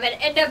fun. I'm an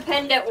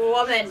independent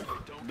woman.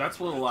 That's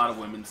what a lot of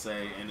women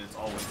say, and it's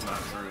always not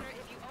true.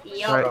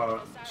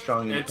 Yup.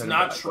 Strong It's independent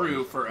not black true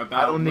women. for I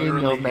about don't need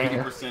literally no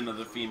man. 80% of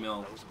the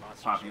female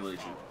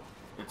population.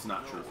 It's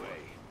not true for it.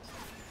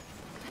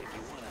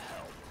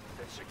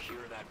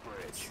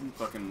 You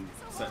fucking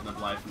setting up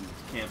life and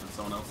camp in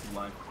someone else's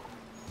life.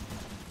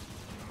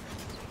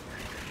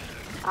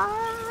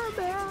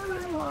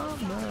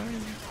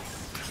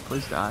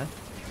 Please die.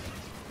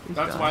 Please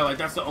That's die. why, like,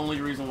 that's the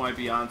only reason why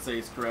Beyonce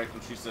is correct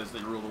when she says they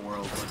rule the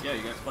world. Like, yeah,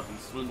 you guys fucking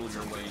swindle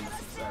your way into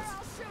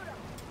success.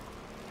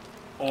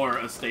 Or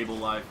a stable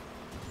life.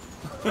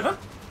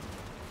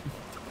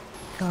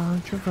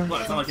 Controversial. Well,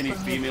 it's not like any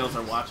females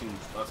are watching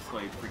us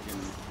play freaking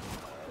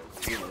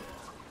Halo,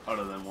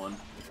 other than one.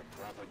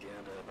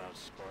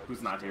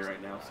 Who's not here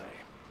right now,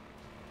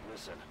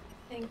 so.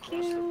 Thank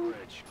you.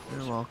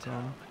 You're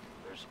welcome.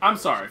 I'm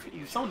sorry,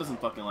 if someone doesn't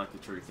fucking like the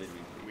truth, they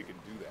mean We can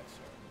do that,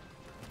 sir.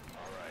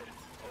 Alright,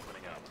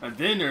 opening up. And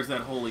then there's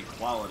that whole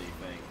equality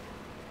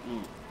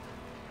thing.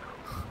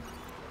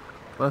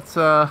 Let's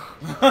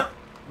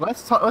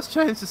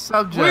change the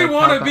subject. We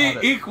want How to be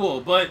about it? equal,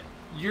 but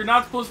you're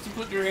not supposed to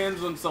put your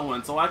hands on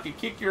someone, so I can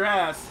kick your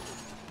ass,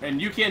 and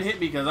you can't hit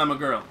me because I'm a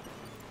girl.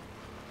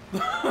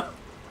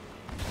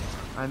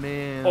 I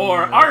mean...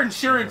 Or our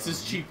insurance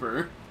is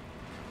cheaper.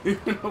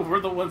 Even though we're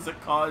the ones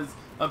that cause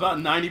about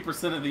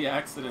 90% of the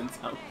accidents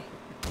out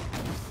there.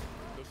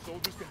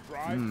 soldiers can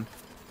drive.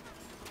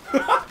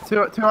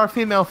 To our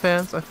female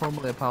fans, I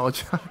formally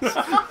apologize.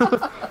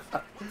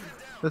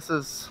 This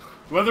is...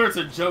 Whether it's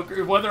a joke,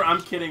 or whether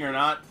I'm kidding or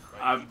not,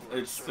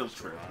 it's still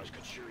true.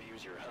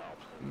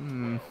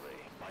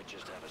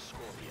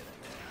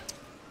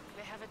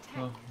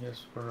 Oh,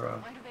 yes,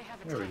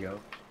 there we go.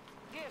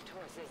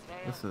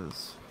 This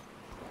is...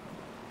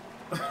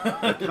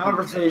 The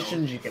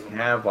conversations you can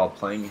have while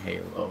playing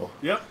Halo.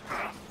 Yep.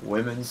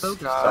 Women's So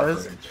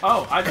guys. suffrage.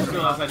 Oh, I just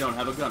realized I don't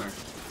have a gunner.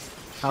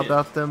 How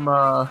about them,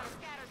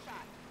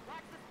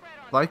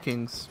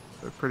 Vikings?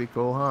 They're pretty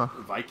cool, huh?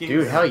 Vikings?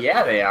 Dude, hell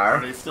yeah, they are.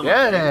 Are they still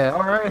Yeah,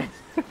 alright.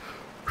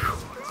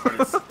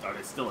 Are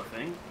they still a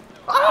thing?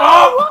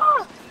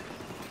 Oh!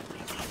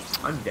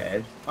 I'm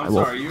dead. I'm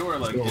sorry, you were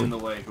like in the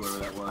way, whoever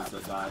that was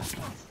that died.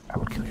 I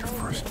will kill your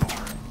first.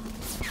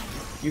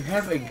 You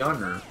have a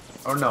gunner.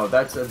 Oh no,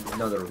 that's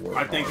another word.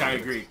 I think I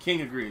agree.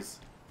 King agrees.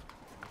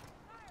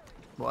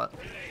 What?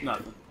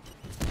 Nothing.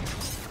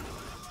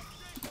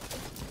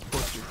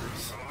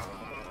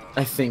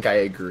 I think I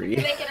agree.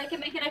 I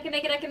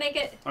can make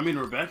it. I mean,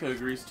 Rebecca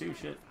agrees too,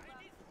 shit.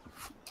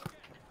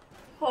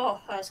 Oh,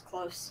 that was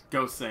close.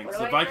 Go Sink. What do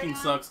So I Viking write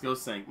sucks, go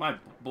Sink. My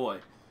boy.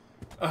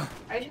 Are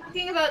you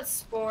talking about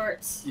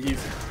sports?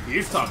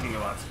 He's talking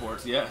about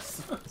sports,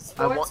 yes.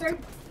 Sports are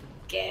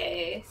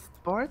gay.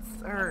 Sports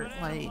are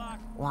like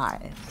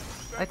why?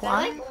 Like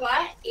why? Like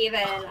what even?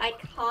 I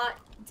can't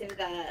do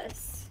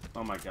this.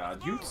 Oh my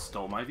god, you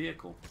stole my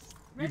vehicle.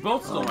 You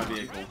both stole my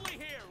vehicle.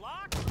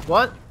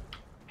 What?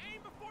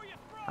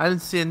 I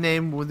didn't see a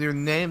name with your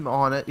name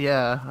on it.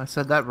 Yeah, I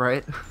said that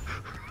right.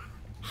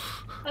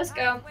 Let's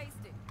go.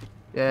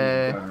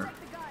 Yay.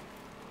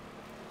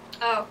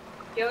 Oh,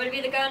 do you want me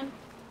to be the gun?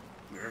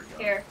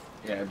 Here.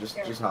 Yeah, just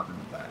hop in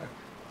the back.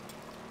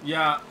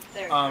 Yeah,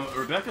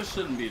 Rebecca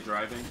shouldn't be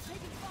driving.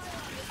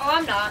 Oh,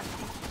 I'm not.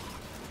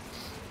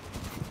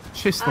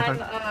 She's not.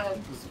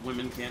 Because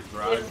women can't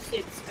drive.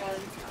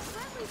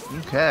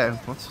 Okay,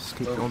 let's just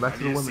keep going back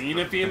to the women. Have you seen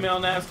a female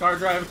NASCAR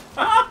driver?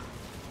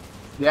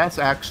 Yes,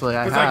 actually,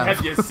 I have. Like,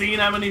 have you seen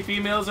how many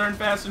females are in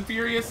Fast and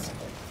Furious?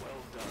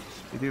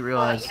 You do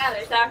realize? Yeah,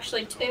 there's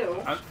actually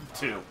 2.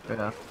 2.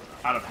 Yeah.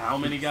 Out of how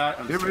many guys?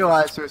 You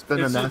realize there's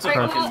been a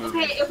NASCAR movie.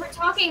 Okay, if we're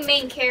talking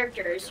main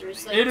characters,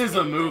 there's like it is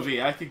a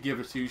movie. I could give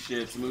a 2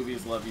 shits.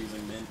 Movies love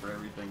using men for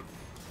everything.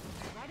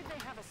 Why did they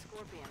have a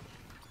Scorpion?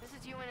 This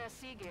is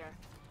UNSC gear.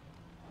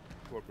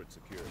 Corporate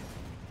security.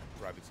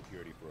 Private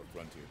security for a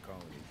frontier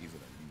colony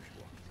isn't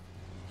unusual.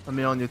 Let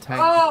me on your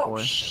tank, oh,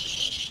 boy.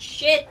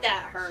 Shit,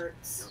 that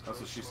hurts. That's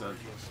what she said.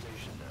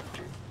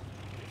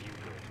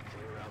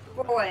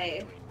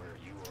 Boy.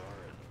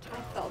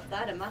 I felt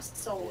that in my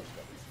soul.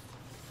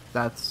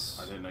 That's...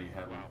 I didn't know you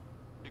had one.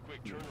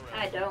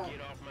 I don't.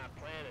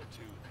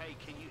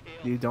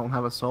 You don't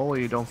have a soul, or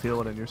you don't feel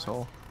it in your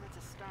soul?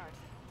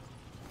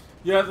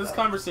 Yeah, this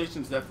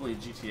conversation is definitely a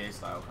GTA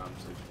style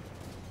conversation.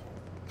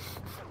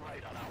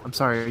 I'm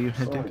sorry, are you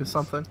hinting to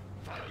something?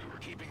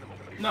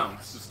 No,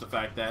 it's just the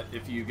fact that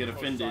if you get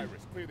offended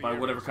by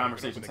whatever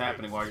conversation's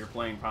happening while you're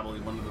playing probably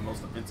one of the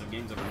most offensive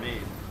games ever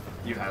made,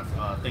 you have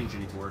things you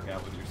need to work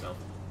out with yourself.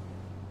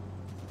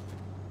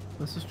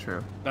 This is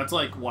true. That's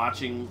like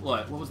watching,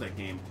 what was that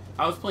game?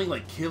 I was playing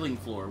like Killing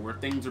Floor, where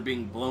things are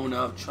being blown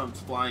up, chunks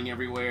flying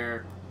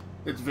everywhere.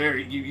 It's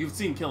very, you've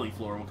seen Killing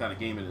Floor, what kind of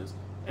game it is.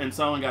 And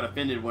someone got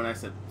offended when I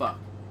said, fuck.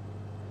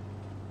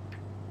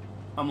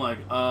 I'm like,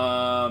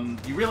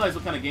 you realize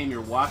what kind of game you're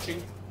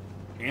watching?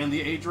 And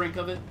the age rank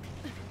of it?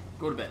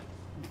 Go to bed.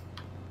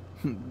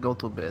 Go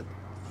to bed.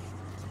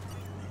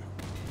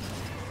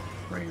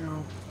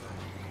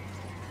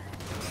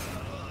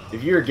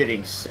 If you're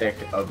getting sick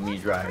of me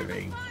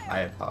driving,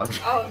 I apologize.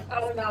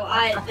 Oh no,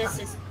 this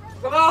is...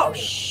 Oh,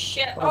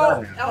 shit.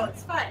 Oh,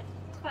 it's fine.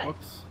 It's fine.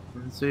 Whoops.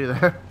 Didn't see you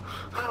there.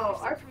 Oh,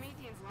 our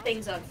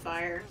thing's on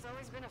fire.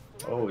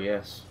 Oh,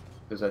 yes.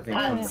 Because I think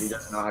somebody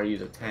doesn't know how to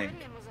use a tank.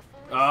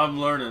 I'm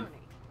learning.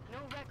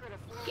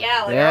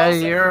 Yeah, like yeah, also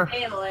you're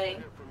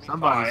failing.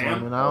 Somebody's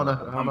learning. I don't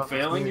know. I'm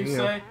failing, you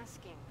say?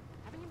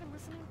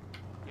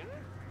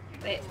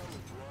 Wait.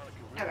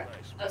 Okay,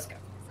 let's go.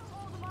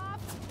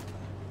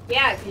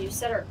 Yeah, because you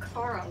set our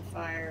car on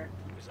fire.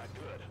 Is that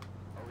good?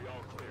 Are we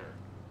all clear?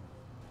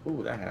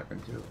 Ooh, that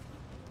happened too.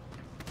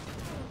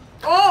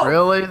 Oh!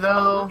 Really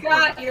though?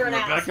 God, you're an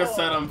Rebecca asshole.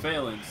 said I'm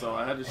failing, so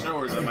I had to show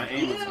her that my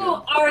aim was good.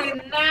 You are a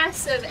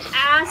massive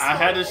asshole. I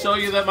had to show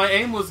you that my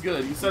aim was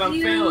good. You said I'm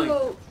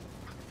failing.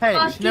 Hey,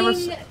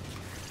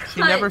 she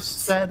never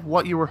said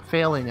what you were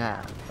failing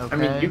at. Okay? I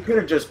mean, you could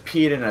have just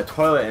peed in a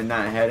toilet and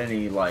not had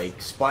any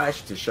like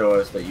splash to show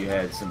us that you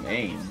had some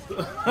aim.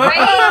 Right?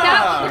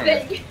 That would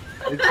have been...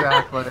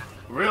 Exactly.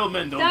 Real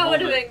men don't. That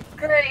would have been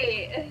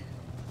great.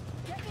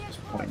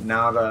 Just pointing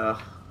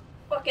out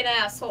Fucking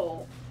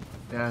asshole.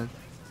 Yeah.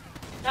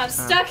 I'm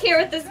stuck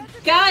here with this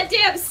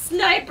goddamn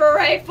sniper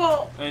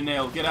rifle. Hey,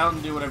 Nail, get out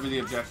and do whatever the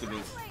objective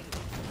is.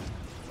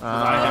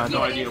 I have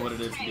no idea what it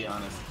is, to be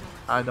honest.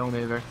 I don't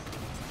either.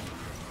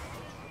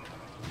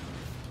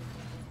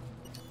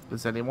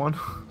 Does anyone?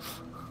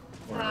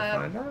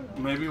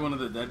 Maybe one of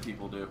the dead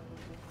people do.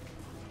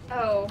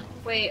 Oh,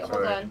 wait,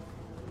 hold on.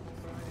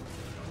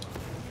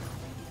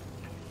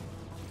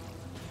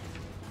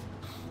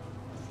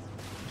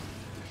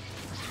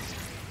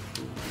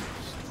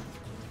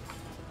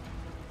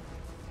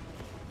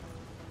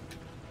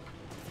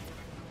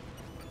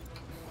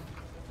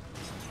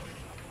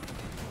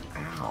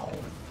 Ow.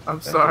 I'm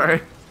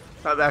sorry.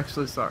 I'm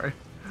actually sorry.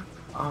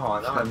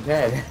 Oh, no, I'm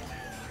dead.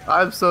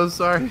 I'm so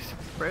sorry.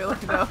 Really,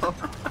 no.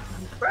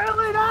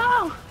 Really,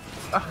 no.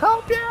 I'll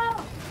help you.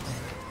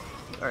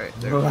 Alright,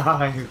 there we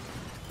go.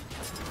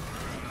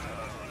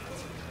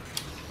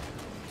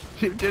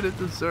 You didn't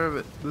deserve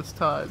it this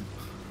time.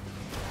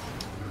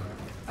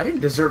 I didn't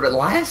deserve it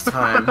last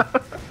time.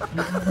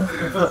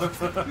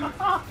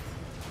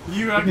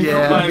 You have to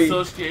go by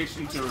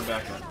association to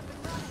Rebecca.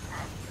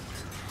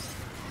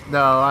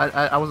 No,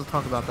 I wasn't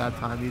talking about that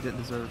time. You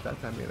didn't deserve it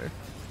that time either.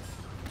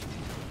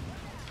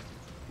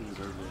 You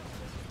deserved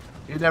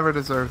it. You never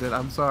deserved it.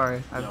 I'm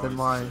sorry. I've been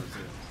lying.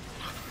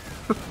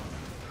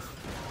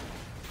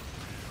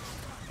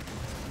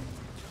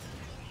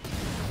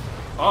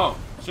 Oh,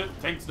 shit.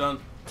 Tank's done.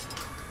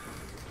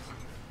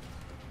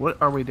 What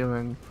are we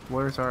doing?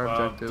 Where's our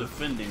objective?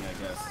 Defending, I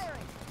guess.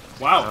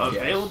 Wow,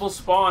 available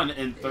spawn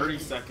in 30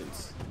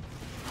 seconds.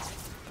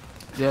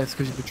 Yeah, it's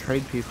because you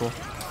betrayed people.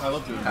 I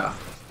love doing that.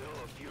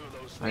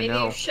 Maybe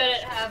you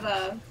shouldn't have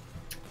a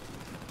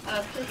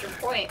put your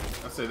point.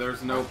 I say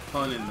there's no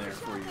pun in there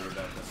for you,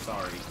 Rebecca.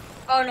 Sorry.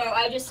 Oh no,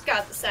 I just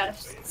got the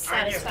satisfaction.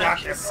 I just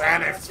got the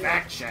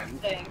satisfaction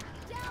thing.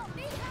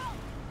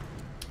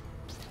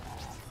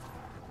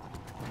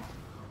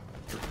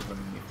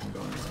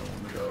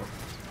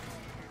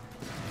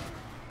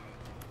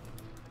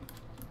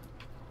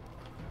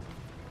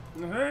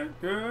 Hey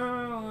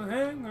girl,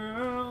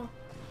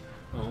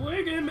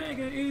 we can make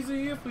it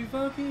easy if we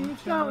fuck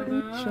each other.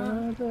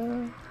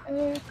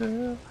 Hey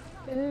girl,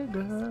 hey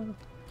girl.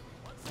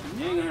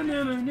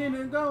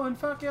 Nigga, go and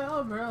fuck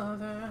your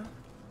brother.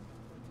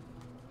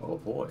 Oh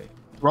boy.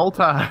 Roll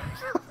Tide.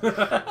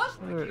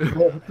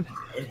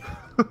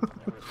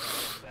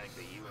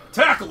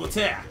 Tackle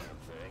attack.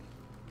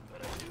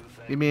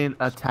 You mean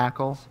a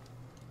tackle?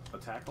 A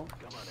tackle?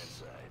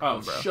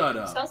 Oh, bro. Shut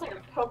up. Sounds like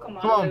a Pokemon.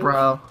 Come on,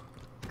 bro.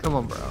 Come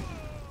on, bro.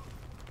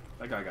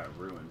 That guy got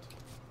ruined.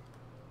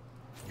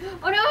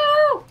 Oh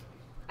no!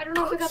 I don't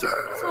know if we got the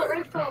assault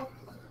rifle.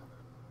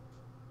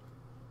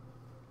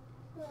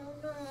 Oh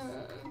no.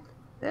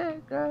 Hey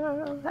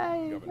girl,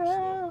 hey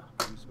girl.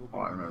 Oh,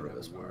 I remember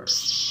this part.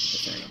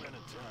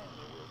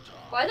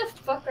 Why the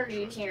fuck are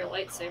you using your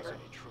lightsaber?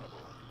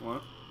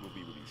 What?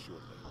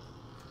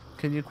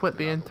 Can you quit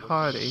being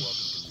tardy?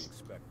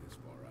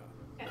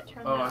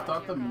 Oh, I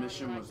thought the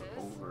mission was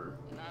over.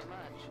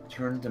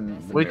 Turn to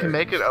we can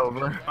make it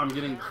over. I'm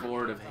getting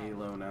bored of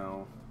Halo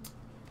now.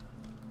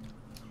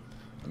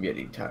 I'm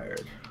getting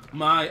tired.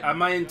 My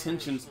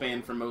attention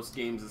span for most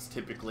games is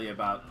typically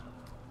about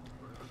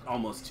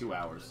almost 2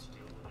 hours.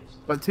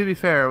 But to be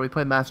fair, we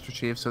played Master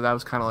Chief, so that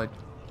was kind of like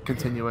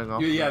continuing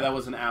off. Yeah, that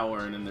was an hour,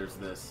 and then there's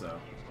this, so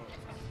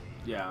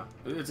yeah,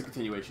 it's a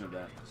continuation of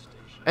that.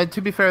 And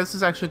to be fair, this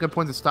is actually a good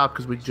point to stop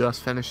because we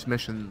just finished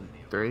Mission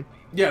 3.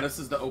 Yeah, this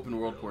is the open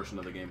world portion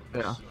of the game.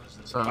 Yeah.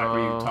 So where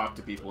you talk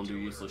to people and do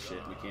useless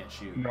shit. We can't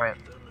shoot. Right.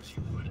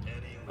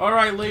 All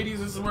right, ladies,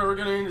 this is where we're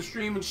gonna end the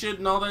stream and shit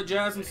and all that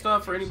jazz and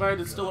stuff. For anybody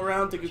that's still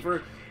around, thank you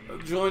for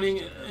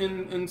joining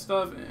in and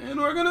stuff. And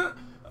we're gonna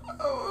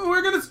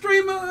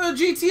stream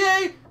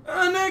GTA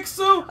next.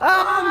 So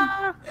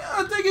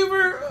thank you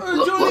for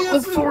joining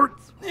us.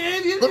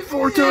 Look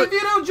forward to it. If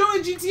you don't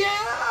join GTA,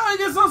 I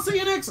guess I'll see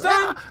you next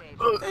time.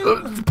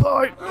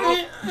 Bye.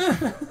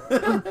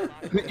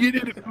 You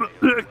did it.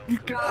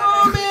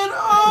 Oh man!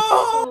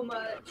 Oh.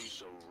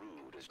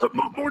 So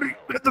much. Morty,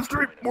 hit the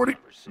stream, Morty.